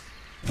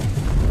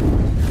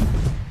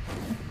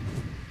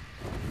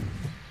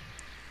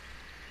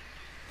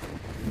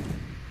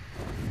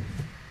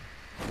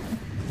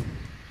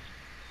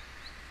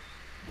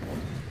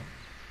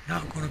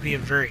 Not going to be a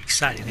very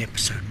exciting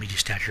episode, me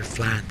just out here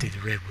flying through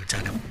the redwoods,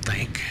 I don't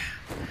think.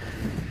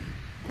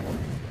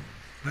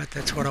 But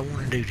that's what I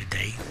want to do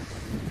today.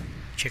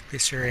 Check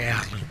this area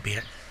out a little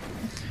bit.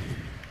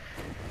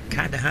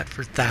 Kind of hunt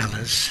for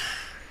thylas.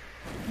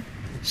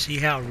 See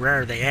how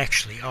rare they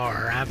actually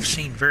are. I've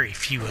seen very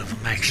few of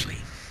them actually.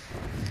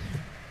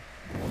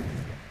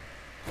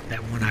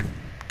 That one I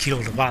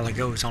killed a while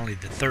ago is only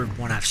the third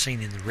one I've seen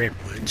in the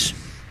redwoods.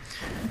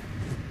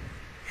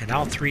 And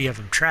all three of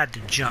them tried to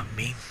jump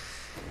me,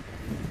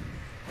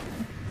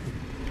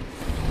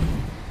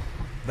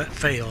 but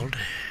failed.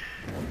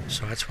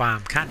 So that's why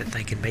I'm kind of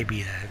thinking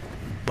maybe a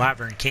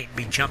wyvern can't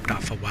be jumped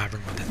off a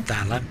wyvern with a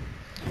thyla.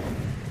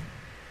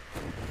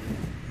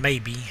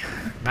 Maybe.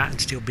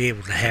 Might still be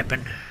able to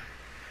happen.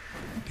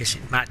 Guess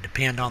it might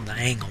depend on the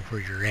angle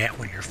where you're at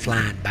when you're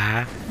flying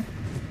by.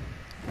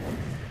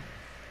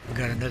 We've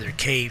got another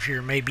cave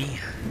here maybe.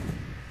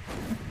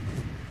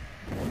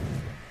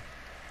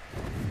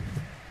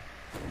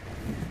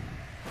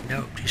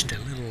 Nope, just a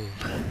little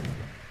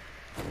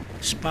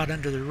spot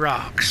under the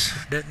rocks.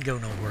 Doesn't go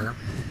nowhere.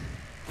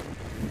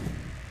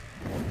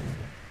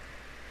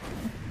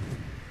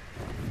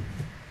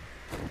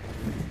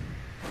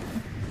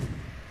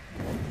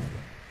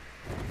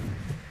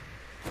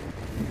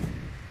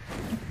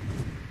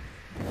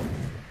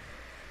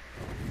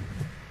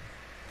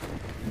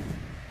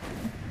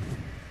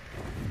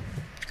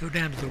 Go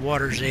down to the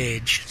water's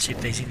edge and see if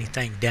there's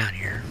anything down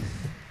here.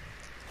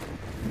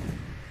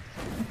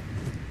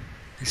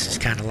 This is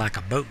kind of like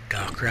a boat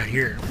dock right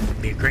here.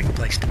 It'd be a great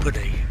place to put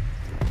a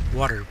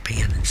water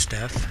pen and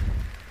stuff.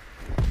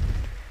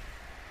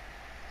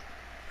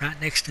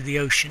 Right next to the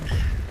ocean.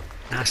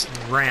 Nice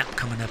little ramp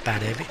coming up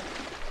out of it.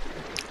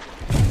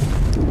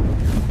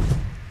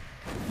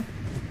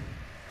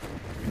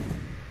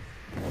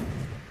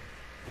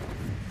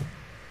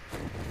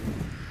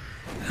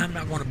 I'm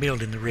not going to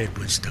build in the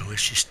redwoods though,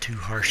 it's just too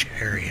harsh an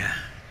area.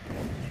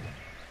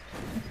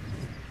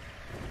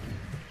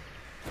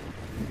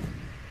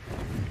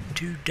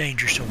 Too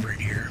dangerous over in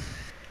here.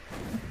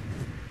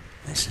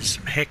 This is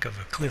some heck of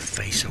a cliff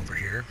face over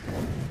here.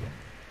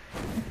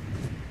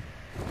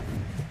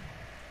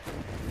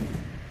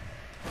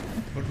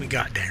 What do we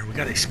got down here? We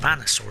got a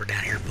Stegosaur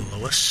down here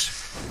below us.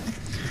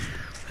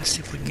 Let's see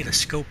if we can get a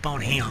scope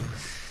on him.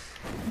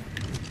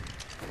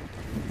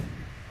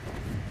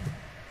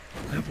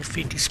 Level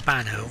 50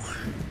 Spino.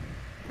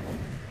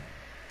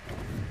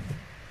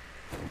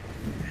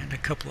 And a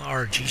couple of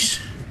Argies.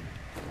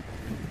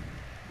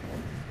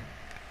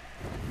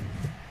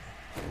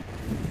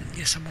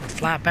 Guess I'm going to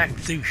fly back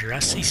through here. I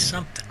see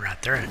something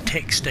right there, a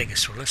tech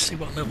Stegosaur. Let's see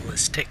what level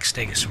this tech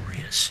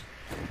Stegosaur is.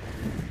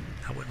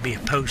 I wouldn't be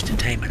opposed to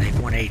taming a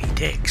 180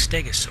 tech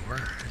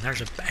Stegosaur. And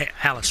there's a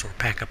Allosaur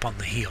pack up on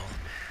the hill.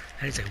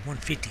 That is a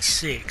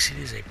 156. It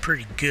is a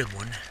pretty good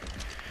one.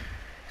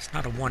 It's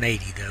not a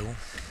 180 though.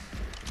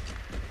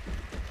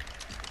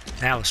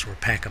 The Allosaur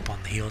pack up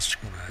on the hill is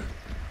going to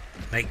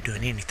make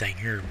doing anything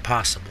here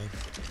impossible.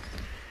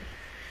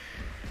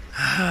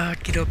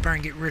 I'd get up there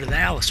and get rid of the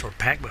Allosaur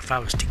pack, but if I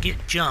was to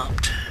get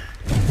jumped,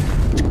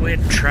 let's go ahead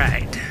and try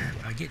it.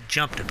 If I get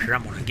jumped up here,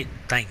 I'm going to get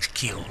things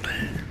killed.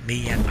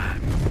 Me and my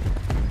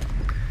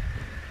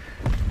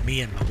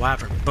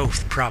wyvern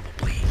both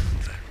probably.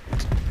 If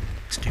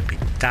a stupid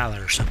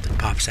Tyler or something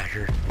pops out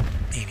here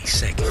any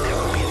second, that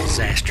would be a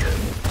disaster.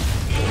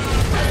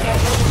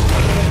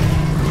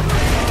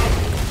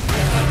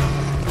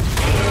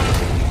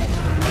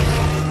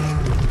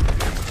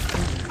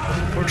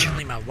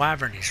 Fortunately, my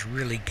wyvern is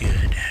really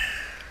good.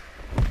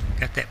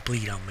 Got that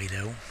bleed on me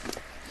though.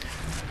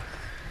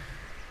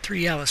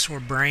 3 Allosaur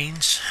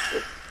brains.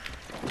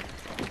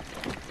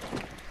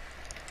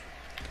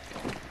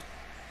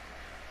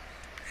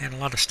 And a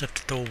lot of stuff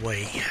to throw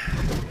away.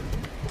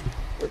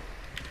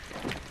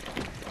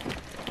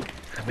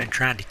 I've been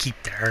trying to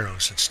keep the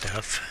arrows and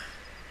stuff.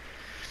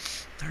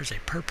 There's a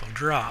purple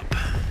drop.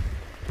 I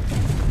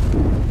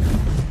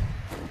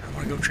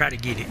want to go try to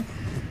get it.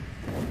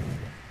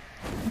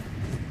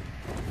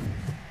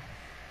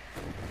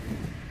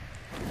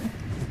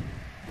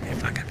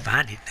 If I can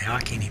find it now,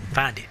 I can't even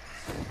find it.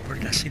 Where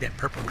did I see that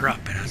purple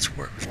drop at? I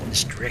swear it was in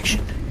this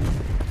direction.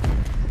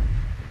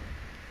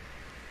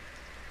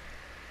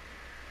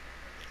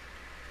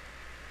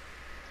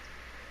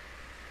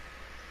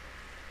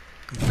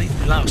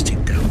 Completely lost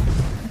it though.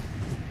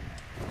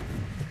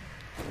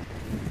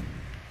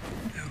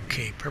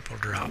 Okay, purple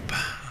drop.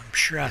 I'm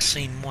sure I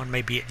seen one,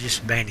 maybe it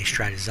just vanished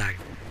right as I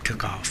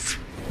took off.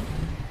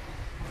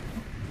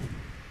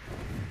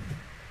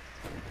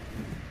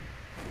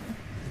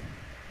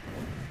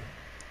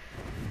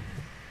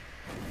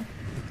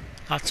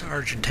 Lots of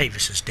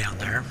Argentavises down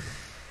there.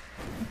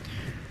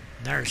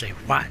 There's a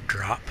white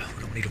drop.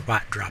 We don't need a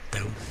white drop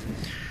though.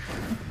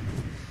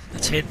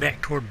 Let's head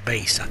back toward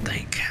base, I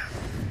think.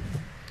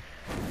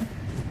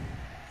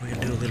 We'll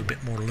do a little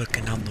bit more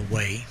looking on the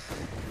way.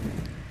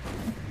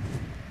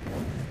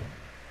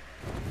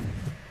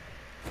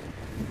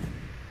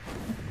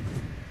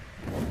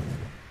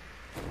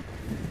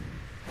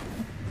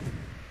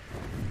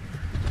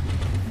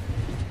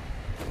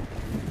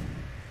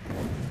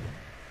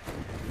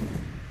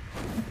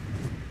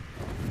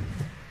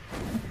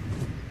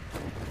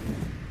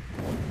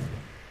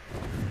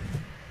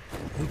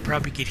 We'll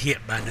probably get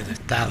hit by another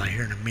Thyla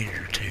here in a minute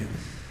or two.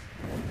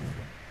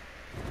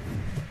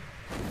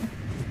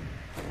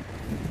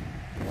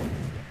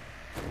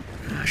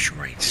 I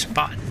sure ain't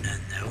spotting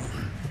none though.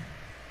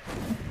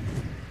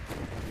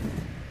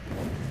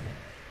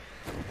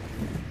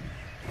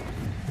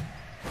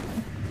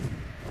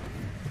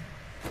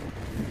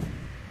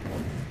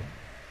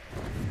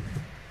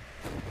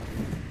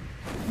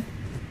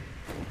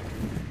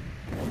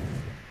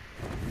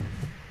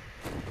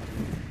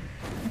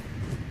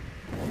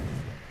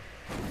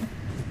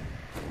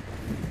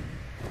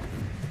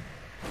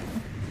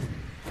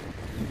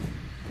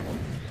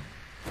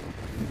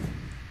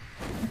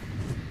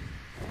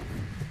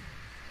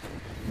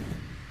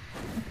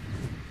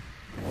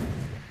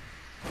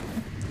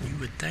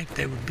 I think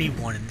there would be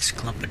one in this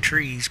clump of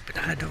trees, but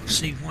I don't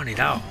see one at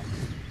all.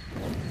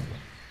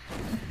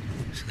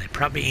 So they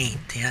probably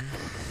ain't then.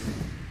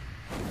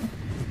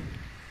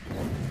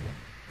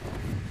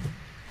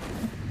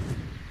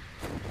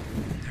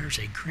 There's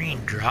a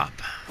green drop.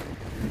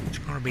 It's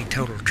going to be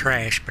total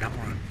trash, but I'm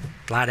going to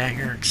fly down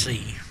here and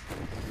see.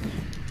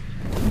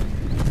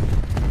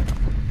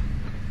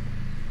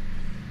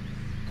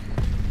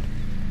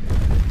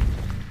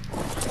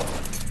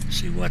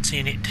 See what's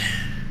in it.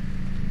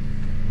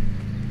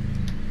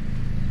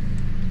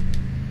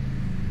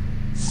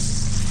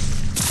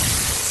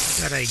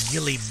 Got a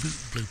ghillie boot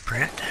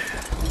blueprint.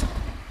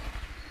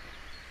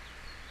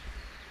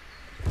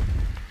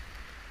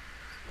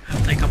 I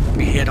think I'm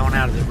gonna head on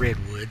out of the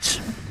redwoods.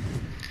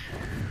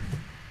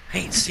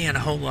 Ain't seeing a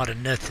whole lot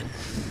of nothing.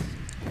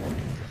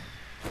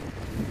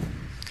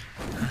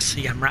 I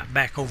see I'm right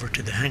back over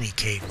to the honey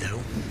cave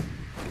though.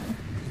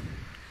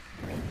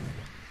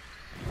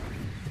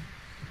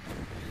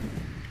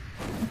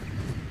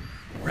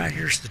 Right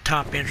here's the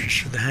top entrance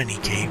for the honey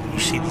cave. You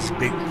see these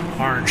big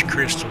orange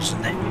crystals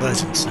and that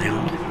buzzing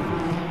sound.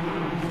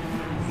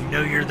 You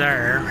know you're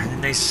there, and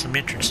then there's some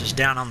entrances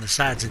down on the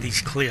sides of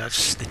these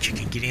cliffs that you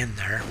can get in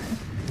there.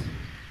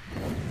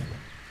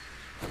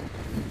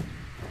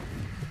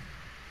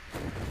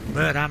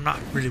 But I'm not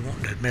really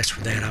wanting to mess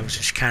with that. I was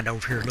just kind of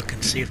over here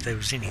looking to see if there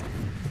was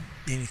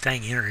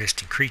anything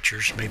interesting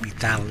creatures, maybe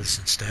thylas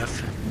and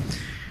stuff.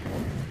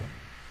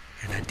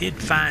 And I did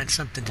find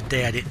something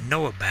today I didn't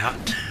know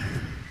about.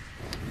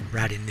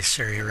 Right in this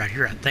area right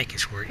here, I think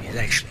is where it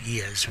actually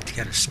is. We've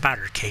got a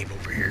spider cave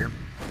over here.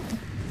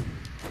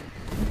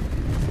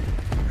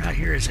 Right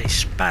here is a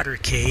spider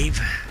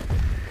cave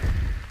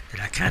that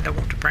I kind of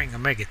want to bring a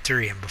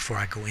megatherium before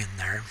I go in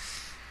there.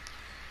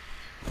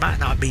 Might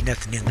not be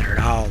nothing in there at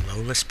all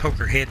though. Let's poke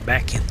her head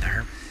back in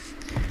there.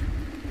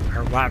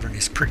 Our wyvern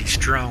is pretty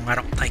strong. I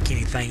don't think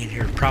anything in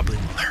here probably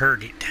will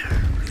hurt it,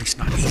 or at least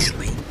not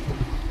easily.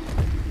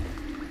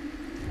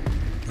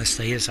 Unless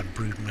there is a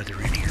brood mother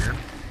in here.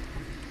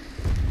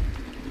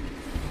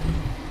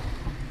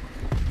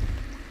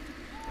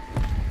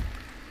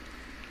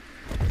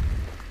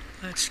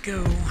 Let's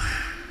go.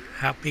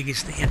 How big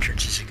is the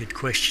entrance is a good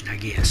question, I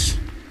guess.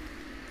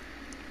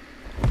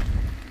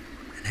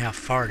 And how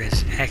far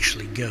does it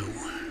actually go?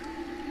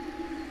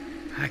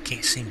 I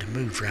can't seem to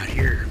move right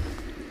here.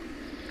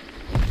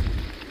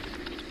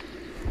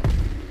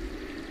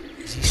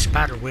 Is these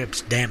spider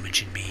webs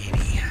damaging me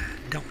any?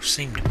 Don't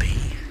seem to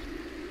be.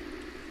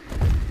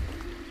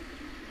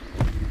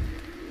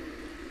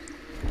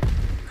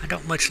 I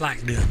don't much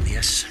like doing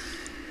this.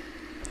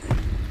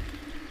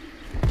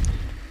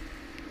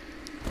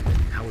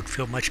 I would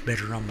feel much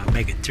better on my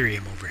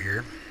megatherium over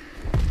here.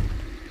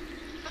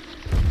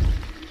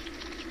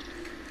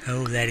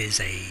 Oh, that is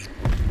a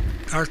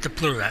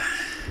Arthropleura.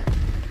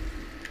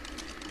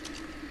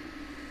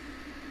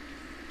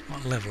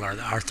 What level are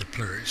the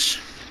Arthropleuras?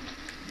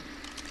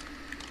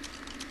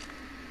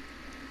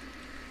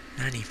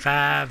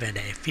 95 and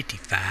a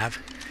 55.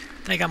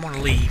 I think I'm going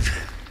to leave.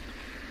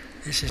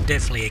 This is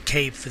definitely a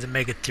cave for the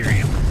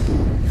megatherium.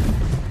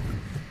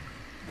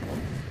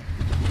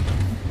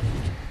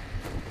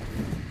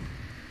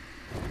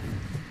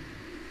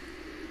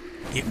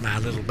 Get my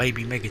little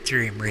baby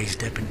megatherium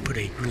raised up and put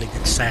a really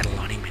good saddle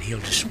on him, and he'll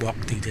just walk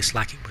through this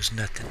like it was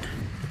nothing.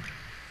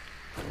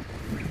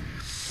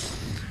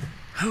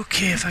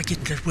 Okay, if I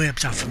get the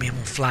webs off of me, I'm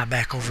gonna fly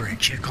back over and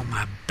check on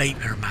my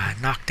my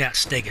knocked out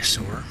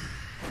Stegosaur.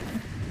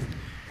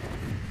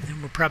 Then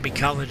we'll probably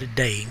call it a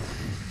day.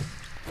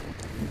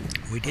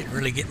 We didn't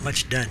really get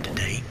much done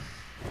today.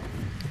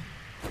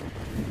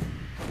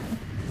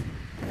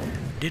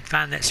 Did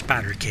find that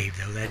spider cave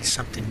though. That is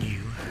something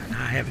new. And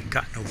I haven't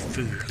got no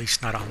food, or at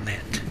least not on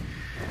that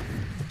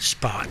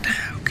spot.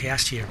 Okay, I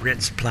see a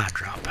red supply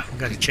drop. I've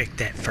got to check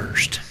that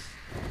first.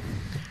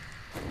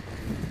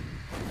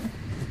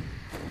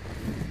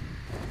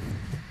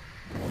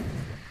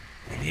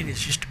 And it is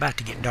just about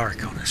to get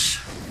dark on us.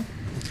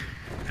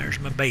 There's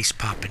my base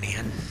popping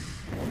in.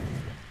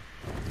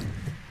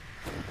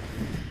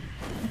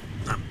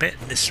 I'm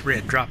betting this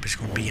red drop is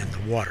going to be in the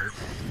water.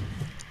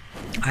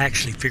 I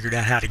actually figured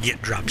out how to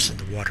get drops in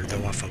the water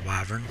though off a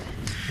wyvern.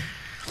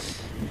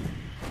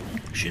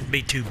 Shouldn't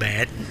be too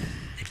bad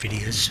if it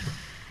is.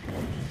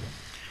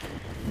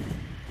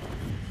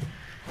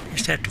 You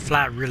just have to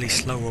fly really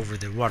slow over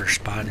the water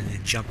spot and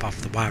then jump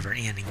off the wyvern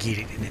end and get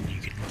it, and then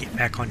you can get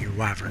back on your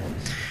wyvern.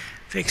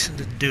 Fixing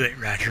to do it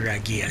right here, I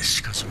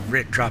guess, because the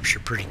red drops are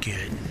pretty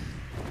good.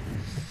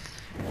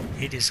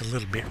 It is a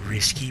little bit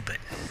risky, but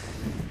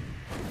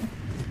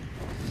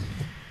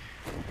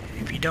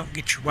if you don't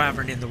get your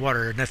wyvern in the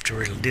water enough to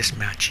where it'll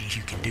dismount you,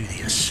 you can do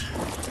this.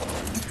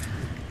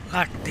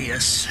 Like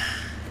this.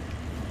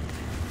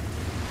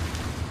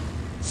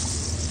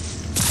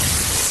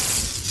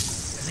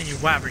 And then your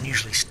wyvern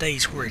usually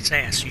stays where it's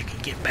at, so you can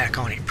get back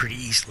on it pretty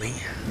easily.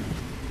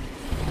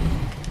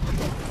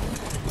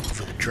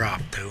 For the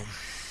drop, though.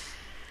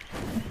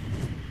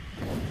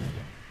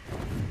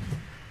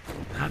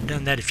 I've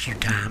done that a few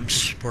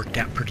times. Worked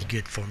out pretty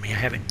good for me. I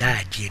haven't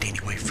died yet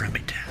anyway from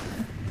it.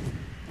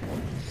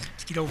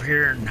 Let's get over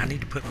here, and I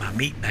need to put my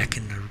meat back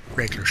in the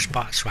regular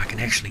spot so I can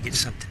actually get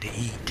something to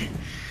eat.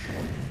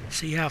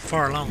 See how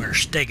far along our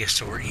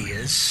Stegosaur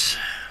is.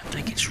 I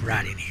think it's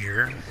right in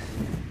here.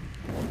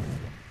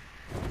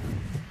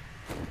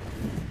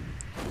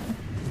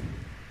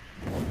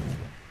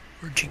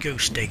 Where'd you go,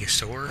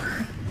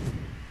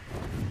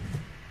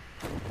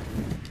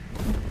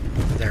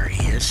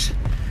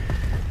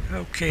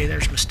 Okay,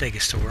 there's my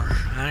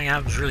Stegosaur. I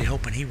was really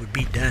hoping he would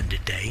be done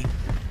today.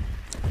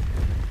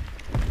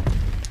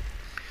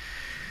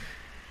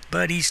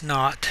 But he's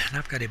not, and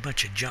I've got a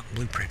bunch of junk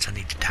blueprints I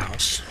need to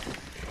toss.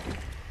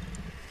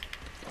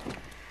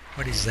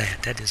 What is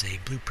that? That is a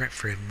blueprint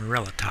for a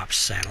Morellatops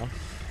saddle.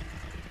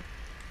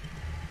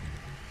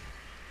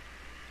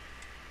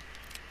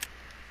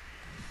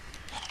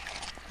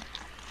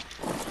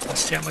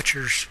 Let's see how much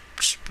your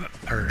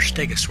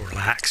Stegosaur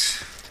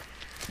likes.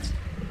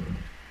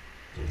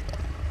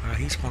 Well,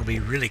 he's going to be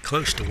really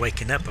close to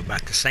waking up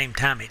about the same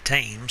time it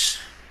tames.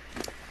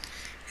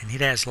 And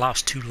it has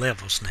lost 2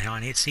 levels now,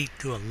 and it's eaten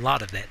through a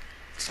lot of that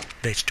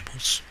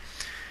vegetables.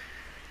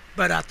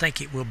 But I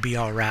think it will be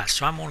alright,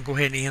 so I'm going to go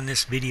ahead and end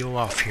this video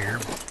off here.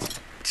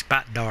 It's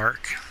about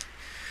dark.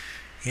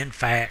 In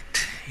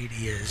fact, it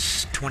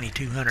is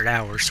 2200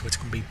 hours, so it's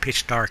going to be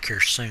pitch dark here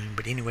soon.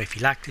 But anyway, if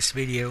you like this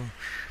video,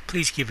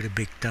 please give it a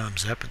big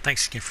thumbs up. And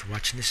thanks again for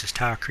watching. This is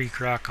Tile Creek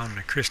Rock on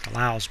the Crystal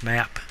Isles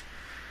map,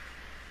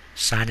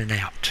 signing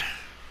out.